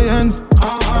up on the ends,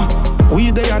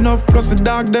 we they enough, plus the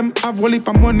dog them have a heap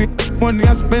of money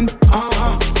I spend,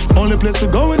 only place we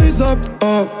going is up,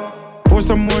 pour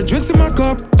some more drinks in my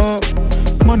cup,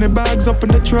 money bags up in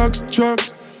the trucks,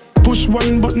 push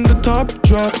one button the top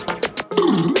drops.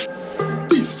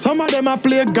 Some of them I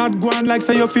play God guan like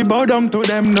say you fi bow down to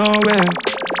them nowhere.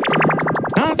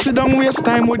 Now sit down waste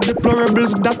time with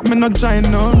deplorables that me not join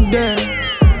on there.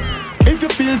 If you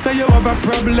feel say you have a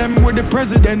problem with the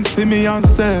presidency, me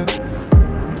answer.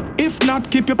 If not,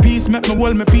 keep your peace, make me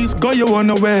hold my peace, go you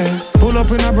unaware. Pull up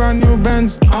in a brand new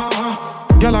Benz,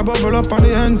 girl I bubble up on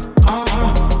the ends,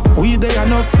 we they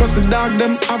enough, plus the dog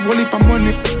them have a heap of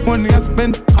money I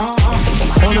spend,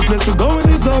 only place we going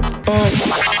is up,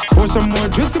 pour some more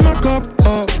drinks in my cup,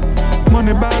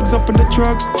 money bags up in the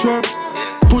trucks,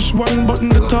 push one button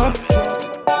the top.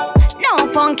 No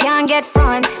punk can't get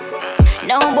front,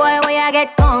 no boy where I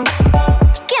get gone.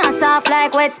 Can't soft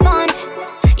like wet sponge.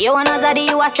 You wanna zaddy,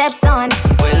 you a stepson.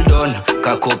 Well done,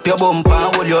 cock up your bumper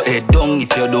and hold your head down.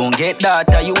 If you don't get that,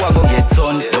 you a go get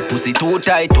son. Your pussy too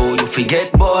tight, oh, you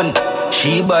forget bun.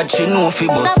 She bad, she know fi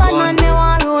bust gun. So bad man, me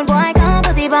want rude boy, can't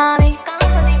put it by me.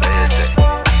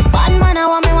 Bad man, I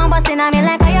want me one bust in a me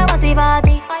like how you bust it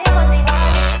party.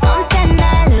 Come send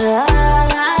that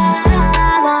love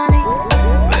on me.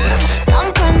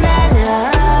 Come put that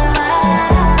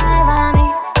love on me.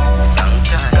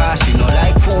 Cause she no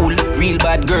like fool. Real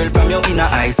bad girl from your inner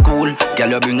high school. Girl,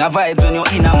 you bring a vibes when you're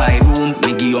in my room.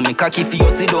 Me give you me cocky for you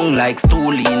sit down like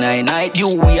stool. In a night you,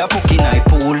 we a fucking high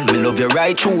pool. Me love you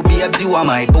right through, babes, you are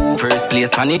my boo. First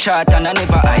place on the chart and I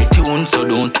never iTunes. So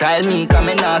don't style me, cause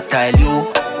me not style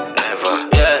you. Never,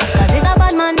 yeah. Cause it's a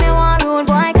bad man, me want rude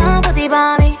boy, can't put it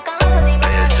by me.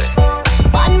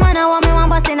 Bad man, I want me one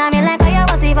bust in a me like how you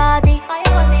bust it party.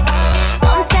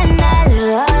 Come send that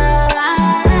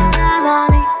love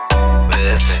on me.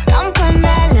 Come put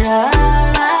that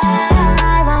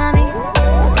love on me.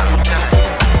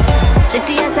 Stick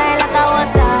to your side like a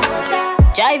was-star.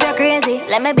 Drive you crazy,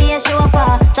 let me be a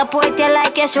chauffeur. Support you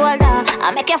like your shoulder.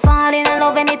 I make you fall in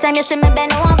love anytime you see me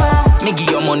bend over. Me give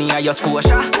you money and your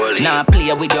squasher. Nah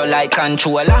play with you like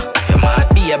controller.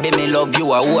 Baby, me love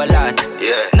you a whole lot.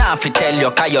 Nah fi tell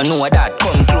you cause you know that.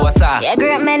 Come closer. You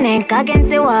grip me neck against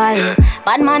the wall.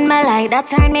 Bad man, me like that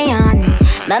turn me on.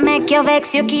 Me make you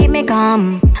vex, you keep me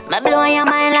calm. Me blow your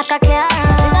mind like a car.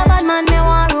 This a bad man, me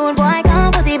want rude boy,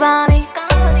 can't put it by me.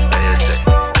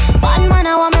 Bad man,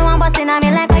 I want me one bust in a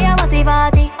me like how you bust it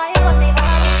party.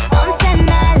 Come send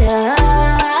that love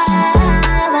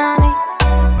on me.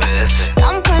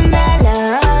 Come put that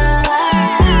love on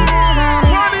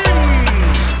me.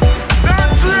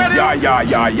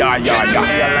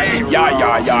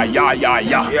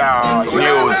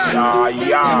 News.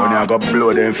 When I go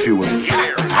blow them fuse.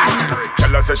 Tell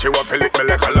her say she want to lick me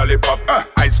like a lollipop.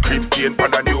 Ice cream stain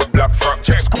pan a new black frock.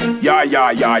 Yeah.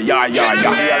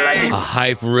 A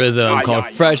hype rhythm called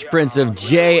Fresh Prince of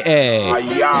J.A.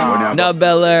 Not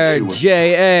Bel Air,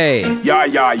 J.A. Yeah.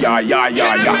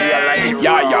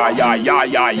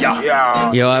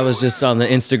 Yo, I was just on the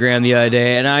Instagram the other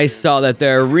day and I saw that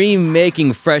they're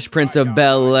remaking Fresh Prince of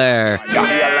Bel Air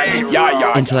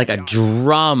into like a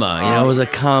drama. You know, it was a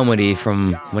comedy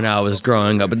from when I was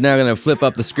growing up, but now they're gonna flip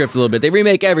up the script a little bit. They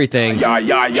remake everything.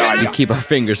 We keep our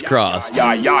fingers crossed. News.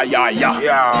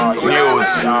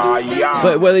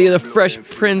 But whether you're the Fresh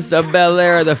Prince of Bel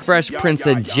Air or the Fresh Prince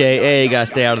of J.A., gotta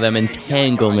stay out of them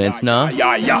entanglements, nah? News.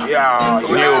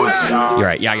 You're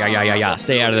right. Yeah.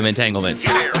 Stay out of them entanglements.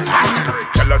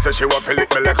 Tell her say she want to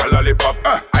lick me like a lollipop.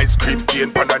 Ice cream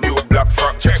stain pan a new black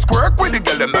frock. Squirk with the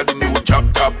girl them not the new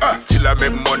chop top. Still I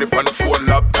make money on the phone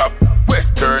laptop.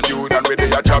 Western Union with the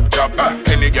chop.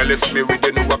 Any girl is me with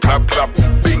the new clap.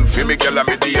 Bing for me girl and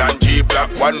me D and G black.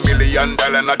 $1 million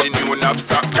not the new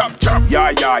knapsack. Chop.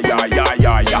 Yeah.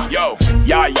 Yo.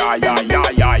 Yeah.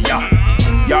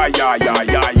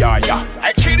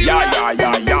 I kid you.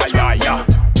 Yeah.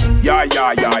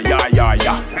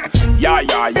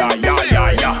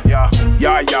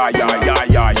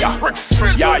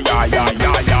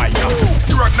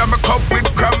 Syrup now my cup with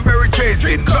cranberry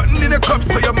chasing. Nothing in the cup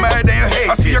so you're mad and you hate.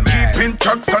 I see you keeping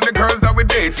tracks on the girls that we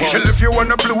dating. Chill if you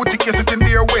want a blue tick, you're sitting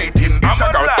there waiting. It's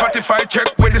a girl Spotify check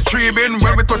with the streaming.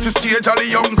 When we touch the stage, all the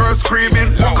young girls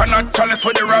screaming. Coconut chalice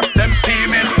with the rest them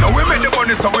steaming. Now we make the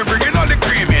money so we bringing all the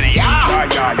cream in. Yeah.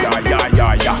 yeah, yeah, yeah,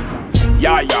 yeah, yeah.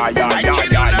 Yeah, yeah, yeah, yeah,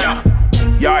 yeah, yeah.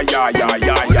 Yeah, yeah, yeah,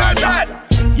 yeah, yeah, yeah.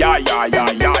 Yeah, yeah,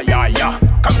 yeah, yeah, yeah, yeah.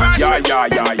 Yeah, yeah,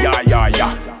 yeah, yeah, yeah,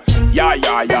 yeah. Yeah,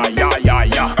 yeah, yeah, yeah, yeah,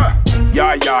 yeah.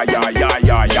 Yeah, yeah, yeah, yeah,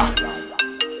 yeah, yeah.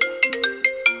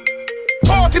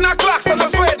 14 o'clock, so no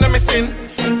sweat, no missing.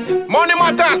 Money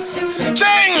matters.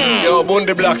 Ching! Yo,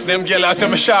 Bundy Blocks, them girls say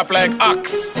me sharp like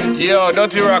axe. Yo,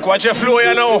 Dirty Rock, watch your flow,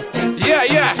 you know. Yeah,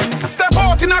 yeah. Step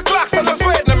out in a clock, so no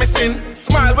sweat, no missing.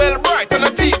 Smile well bright, and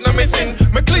the teeth, no missing.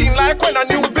 Me clean like when a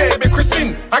new baby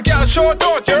christen. A girl shout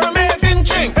out, you're amazing,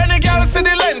 ching. Any girl see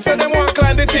the lens, say them want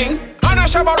climb the thing. And a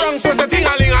shabba wrong, so say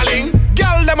ting-a-ling-a-ling.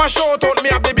 Girl, them a shout out, me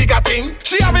have the bigger thing.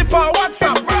 She have it for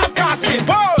WhatsApp, broadcasting.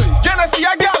 Boy, you know see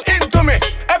a girl into me.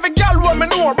 Every girl want me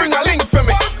know, bring a link for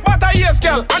me. But I yes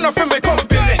girl, I know for me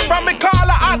company. From me call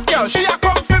a hot girl, she a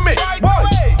come for me. Boy,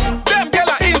 them girl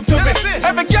are into me.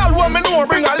 Every girl want me know,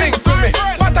 bring a link for me.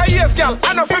 But I yes girl,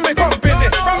 I know for me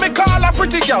company. From me call a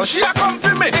pretty girl, she a come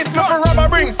for me. If me for rubber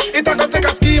rings, it a go take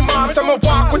a ski mask. So me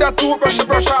walk with a toothbrush,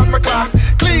 brush out my class.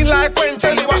 Clean like when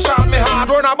Jelly wash out me heart.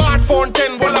 Run a bath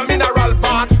fountain, bowl a mineral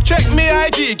bath. Check me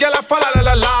IG, girl a follow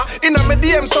la la la. Inna me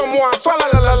DM someone swallow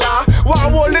la la la. Why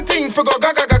hold the thing for go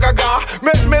ga ga ga ga ga?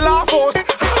 Make me laugh out.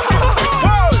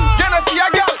 You know see a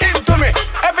girl into me.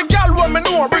 Every girl want me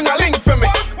know, bring a link for me.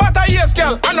 But I yes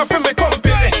girl, I know for me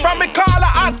company. From me call a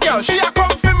hot girl, she a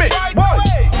come for me. Boy,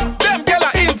 them girl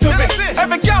are into me.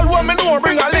 Every girl want me know,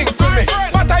 bring a link for me.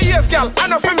 But I yes girl, I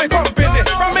know for me company.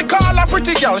 From me call a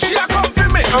pretty girl, she a come for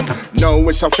me. No,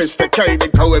 we're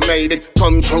sophisticated, how we made it.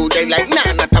 Come through, they like,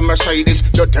 nah, not a Mercedes.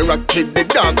 Dirty Rock kid, the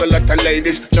dog, a lot of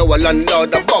ladies. No, a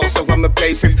landlord, the boss of my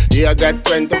places. Yeah, I got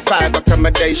 25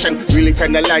 accommodation. Really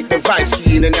kinda like the vibes,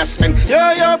 skiing in Aspen.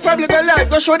 Yeah, probably go live,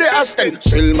 go show the Aston.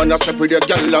 Still, man, I step with your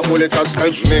girl, I hold it a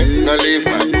stage. Me, no leave,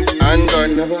 man,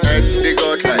 handgun, head, the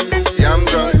goat like, yeah, I'm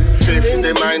drunk.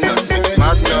 50 minus 6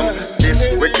 magnum. This,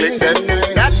 we click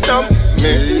that, that's dumb.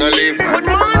 Me, no leave. Good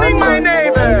morning, my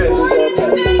neighbors.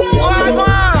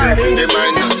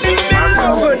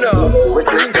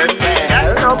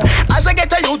 As I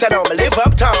get a youth and I live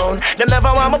uptown, them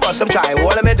never want me bust them try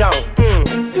holding me down.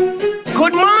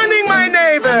 Good morning, my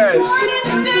neighbors.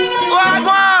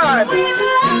 Wagwan, me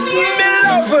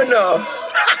love you now.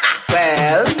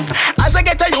 Well, as I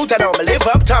get a youth and I live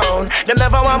uptown, them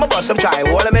never want me bust them try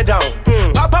holding me down.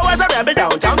 Papa was a rebel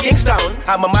downtown Kingston,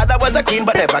 and my mother was a queen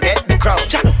but never get the crown.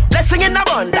 Blessing in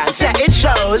abundance, yeah, it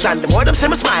shows. And the more them see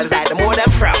me smiles, like the more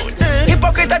them frown.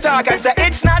 Hypocrite talk and say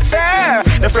it's not fair.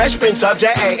 The Fresh Prince of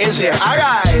J.A. is here.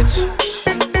 Alright.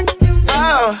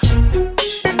 Oh.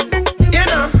 You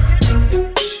know.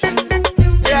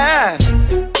 Yeah.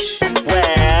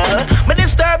 Well, me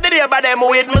disturb the day by them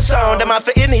with my sound. Them have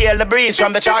to inhale the breeze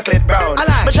from the chocolate brown.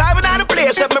 Me driving down the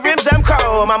place up my rims them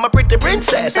chrome. I'm a pretty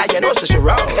princess, I you know so she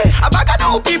wrong. I back I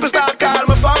know people start calling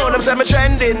my phone. Them say me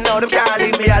trending, no them can't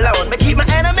leave me alone. Me keep my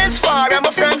enemies far and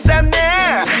my friends them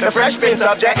near. The Fresh Prince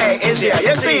of J.A. is here,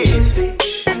 you see it.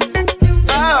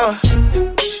 Oh,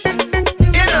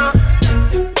 you know.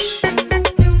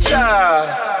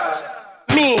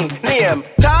 Me, name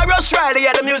Taurus Riley,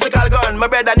 yeah, the musical gun. My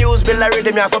brother news bill, I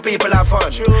rhythm here for people have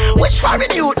fun. Which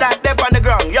foreign youth that dip on the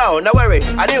ground? Yo, no worry,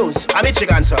 a news, a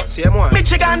Michigan son. Same one.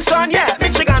 Michigan son, yeah,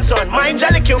 Michigan son. Mind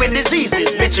jelly with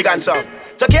diseases, Michigan son.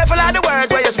 So careful of the words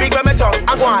where you speak from my tongue.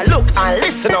 I'm gonna look and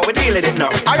listen how we deal with it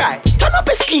now. Alright, turn up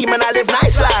a scheme and I live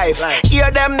nice life. Hear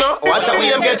them now, what a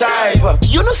way them get hype.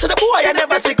 You know see the boy I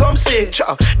never see come see.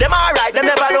 Them alright, them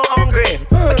never no hungry.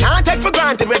 I can't take for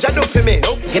granted what you do for me.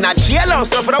 In a jail house,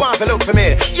 stuff for the one for look for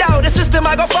me. Yo, the system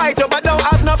I go fight you, but don't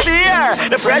have no fear.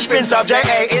 The Fresh Prince of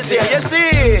J.A. is here, you see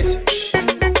it.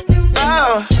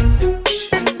 Oh,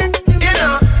 you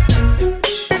know.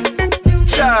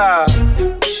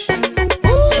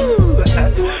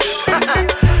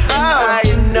 I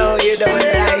know you don't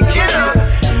like it,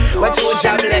 but you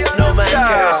job bless no man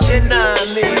curse, you know what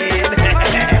I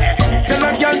mean? Tell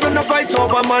a girl when the fight's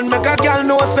over, man, make a girl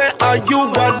know say, are you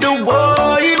are the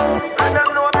wife? And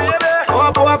them know, baby.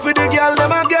 Oh, boy, for the girl,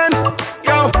 them again.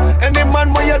 Yo, any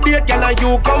man when you date, girl, and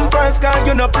you come first, cause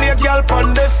you no play girl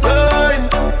on the side.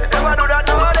 Never do that,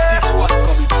 no day. This one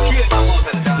coming straight out.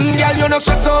 Girl, you no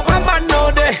stress over, man,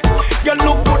 no day. You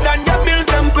look good and your bills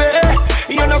and pay.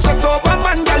 You no stress over,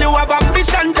 man, girl, you have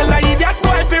ambition. Tell a idiot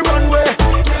boy if you run way.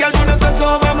 Girl, you no stress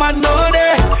over, man, no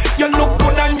day. You look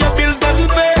good and your bills and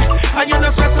pay. And you no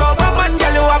stress over, man,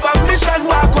 girl, you have ambition.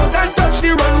 Walk out and touch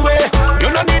the runway. You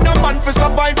no need no man for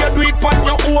survive, you do it on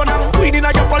your own. Queen in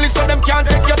your police so them can't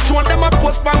take your throne. Them a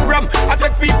post program. I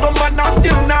take people, man, now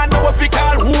still not know if we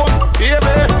call home.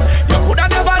 Baby, you coulda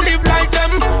never live like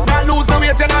them. Now lose the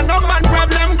weight and no man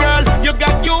problem, girl. You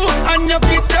got you and your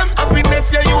kid.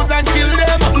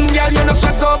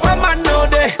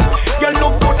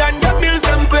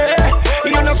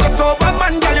 over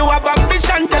man, girl, you have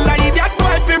ambition. Tell her idiot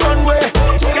boy fi run way.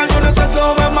 Girl, you no stress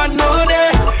over man, no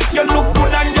day. You look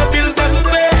good and your bills them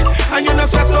pay. And you no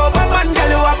stress over man, girl,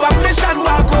 you have ambition.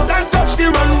 Walk out and touch the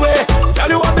runway. Girl,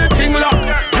 you have the thing locked,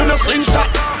 you no slingshot.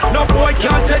 No boy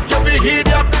can't take your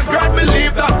behavior. God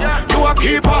believe that you a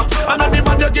keeper. And any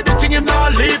man you give the thing him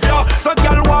not leave ya. So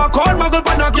girl walk on muggle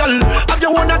pan a girl. Have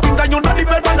you one of things and you not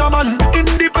depend on a man.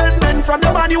 Independent from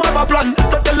your man you have a plan.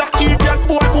 So tell a idiot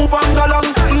boy move and go along.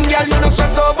 Girl you no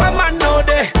stress over man no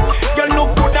day. You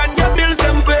look good and your bills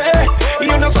them pay.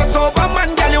 You no stress over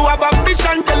man, girl you have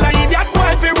ambition. Tell a idiot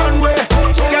boy fi run way.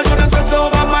 Girl you no stress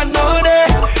over man no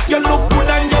day. You look good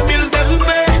and your bills them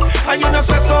pay. And you no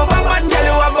stress over man, girl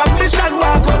you have ambition.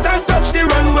 Walk out and touch the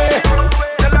runway.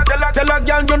 Tell a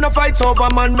girl you no fight over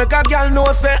man. Make a girl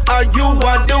know say are you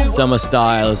a do. Summer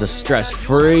style is a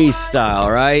stress-free style,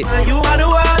 right? You are the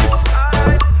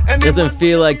one. Doesn't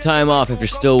feel like time off if you're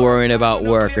still worrying about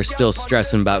work or still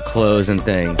stressing about clothes and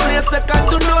things. I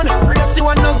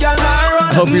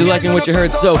hope you're liking what you heard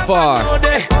so far.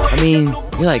 I mean,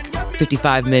 you're like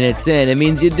 55 minutes in. It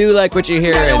means you do like what you're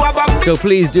hearing. So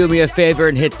please do me a favor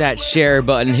and hit that share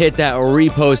button, hit that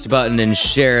repost button and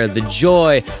share the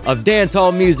joy of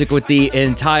dancehall music with the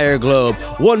entire globe.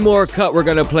 One more cut we're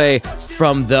gonna play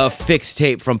from the Fix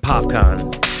tape from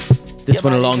Popcaan. This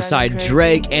one alongside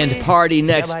Drake and Party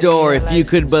Next Door, if you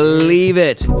could believe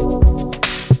it.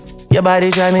 Your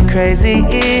body drive me crazy.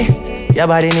 Your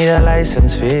body need a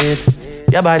license fit.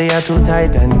 Your body are too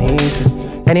tight and neat.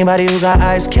 Anybody who got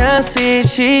eyes can't see.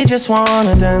 She just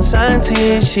wanna dance and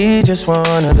tease. She just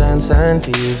wanna dance and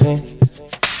tease me.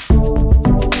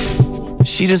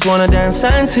 She just wanna dance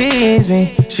and tease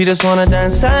me. She just wanna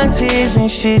dance and tease me.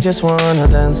 She just wanna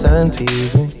dance and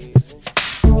tease me.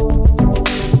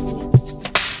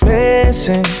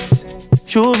 Missing,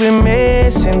 you've been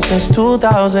missing since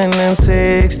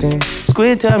 2016.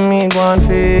 Squid tell me go and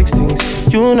fix things.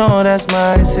 You know that's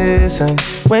my assistant.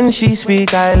 When she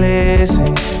speak, I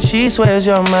listen. She swears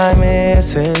you're my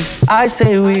missus. I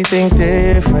say we think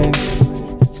different.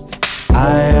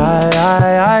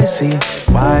 I see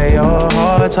why your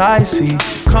heart's icy.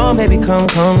 Come baby, come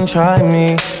try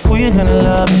me. Who you gonna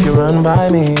love if you run by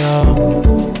me,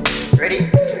 oh? Ready?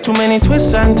 Too many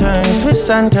twists and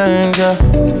turns, yeah.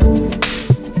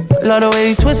 Love the way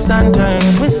you twist and turn,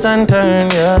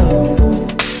 yeah.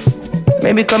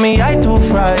 Maybe call me I too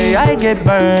fry, I get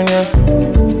burned, yeah.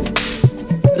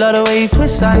 Love the way you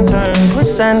twist and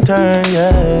turn,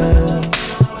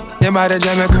 yeah. Your body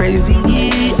drive me crazy.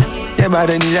 Your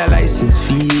body need a license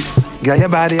fee. Got your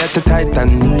body at the tight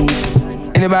and neat.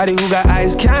 Anybody who got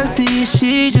eyes can't see.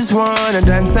 She just wanna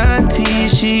dance and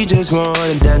tease. She just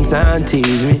wanna dance and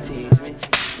tease me.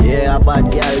 Yeah, bad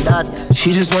girl that.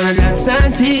 She just wanna dance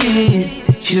and tease.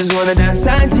 She just wanna dance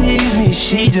and tease me.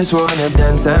 She just wanna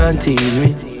dance and tease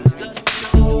me.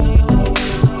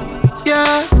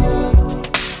 Yeah,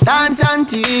 dance and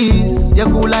tease. You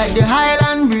cool like the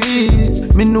Highland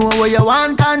breeze. Me know what you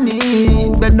want and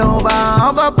need. Bend over,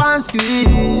 hug up and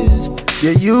squeeze.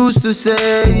 You used to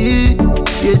say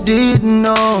you didn't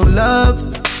know love.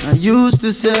 I used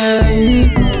to say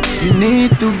you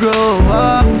need to grow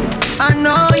up. I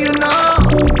know you know.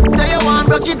 Say you want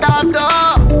broke it off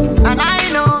though. And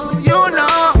I know, you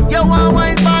know. You want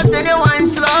wine fast then you wine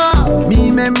slow. Me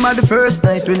remember the first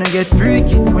night when I get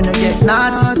freaky, when I get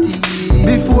naughty.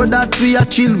 Before that we a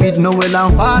chill with Noel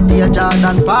and party, a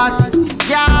Jordan party.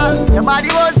 Girl, your body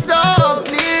was so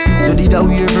clean. You did a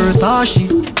weird Versace.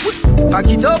 Pack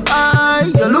it up high,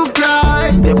 you look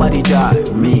right. Your body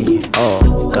drive me,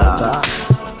 oh God.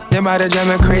 Your body drive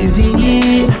me crazy.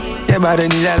 Your body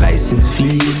need a license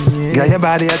fee. Got your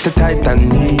body at the tight and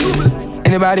neat.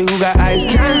 Anybody who got eyes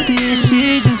can't see.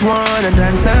 She just wanna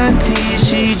dance and tease.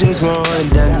 She just wanna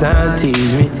dance and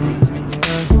tease me.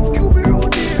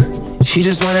 She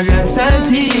just wanna dance and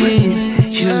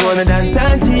tease. She just wanna dance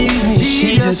and tease me.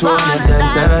 She just wanna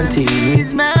dance and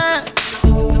tease me.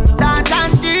 Dance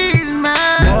and tease me.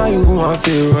 Now you want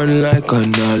to run like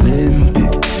an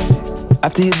Olympic.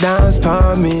 After you dance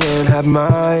upon me and have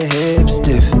my hips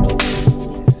stiff.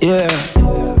 Yeah.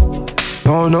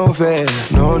 No fair,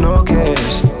 no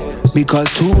cares. Because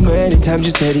too many times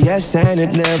you said yes and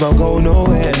it never go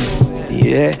nowhere.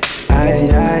 Yeah,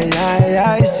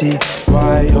 I see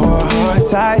why your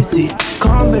heart's icy.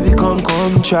 Come baby, come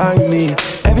try me.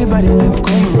 Everybody never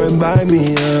come run by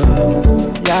me,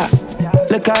 yeah.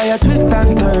 Look how you twist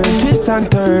and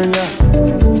turn, yeah.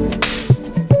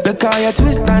 Look how you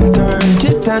twist and turn,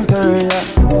 yeah.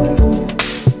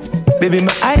 Baby,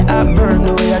 my eye up burn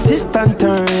the way you twist and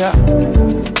turn, yeah.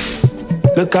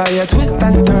 Look how you twist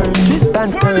and turn,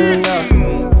 yeah.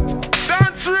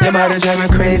 Your body drive me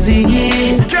crazy,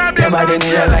 yeah. Your body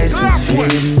need a license fee.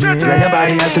 Girl, your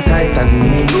body have to tight on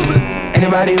me.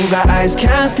 Anybody who got eyes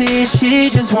can't see. She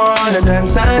just wanna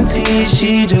dance and tease.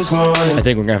 She just wanna. I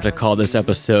think we're gonna have to call this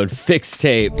episode Fix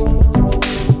Tape.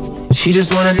 She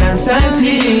just wanna dance and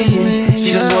tease.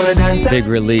 She just wanna dance. Big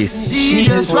release. She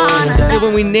just wanna dance.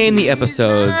 When we name the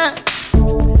episodes,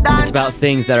 it's about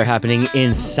things that are happening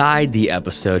inside the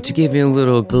episode to give you a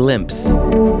little glimpse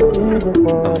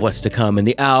of what's to come in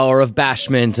the hour of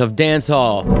bashment of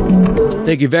dancehall.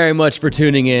 Thank you very much for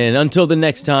tuning in. Until the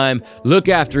next time, look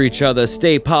after each other,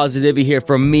 stay positive. You hear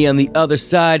from me on the other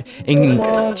side,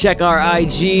 and check our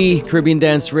IG, Caribbean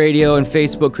Dance Radio, and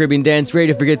Facebook, Caribbean Dance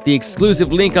Radio. Forget the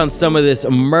exclusive link on some of this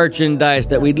merchandise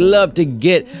that we'd love to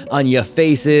get on your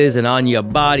faces and on your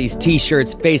bodies,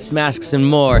 t-shirts, face masks, and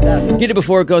more. Get it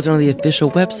before it goes on the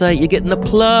official website. You're getting the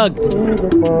plug.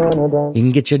 You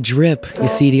can get your drip, your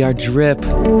CDR drip,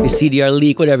 your CDR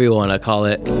leak, whatever you want to call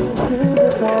it.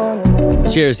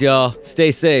 Cheers, y'all.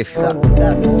 Stay safe. Dance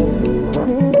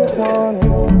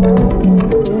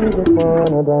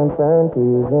and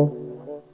tease.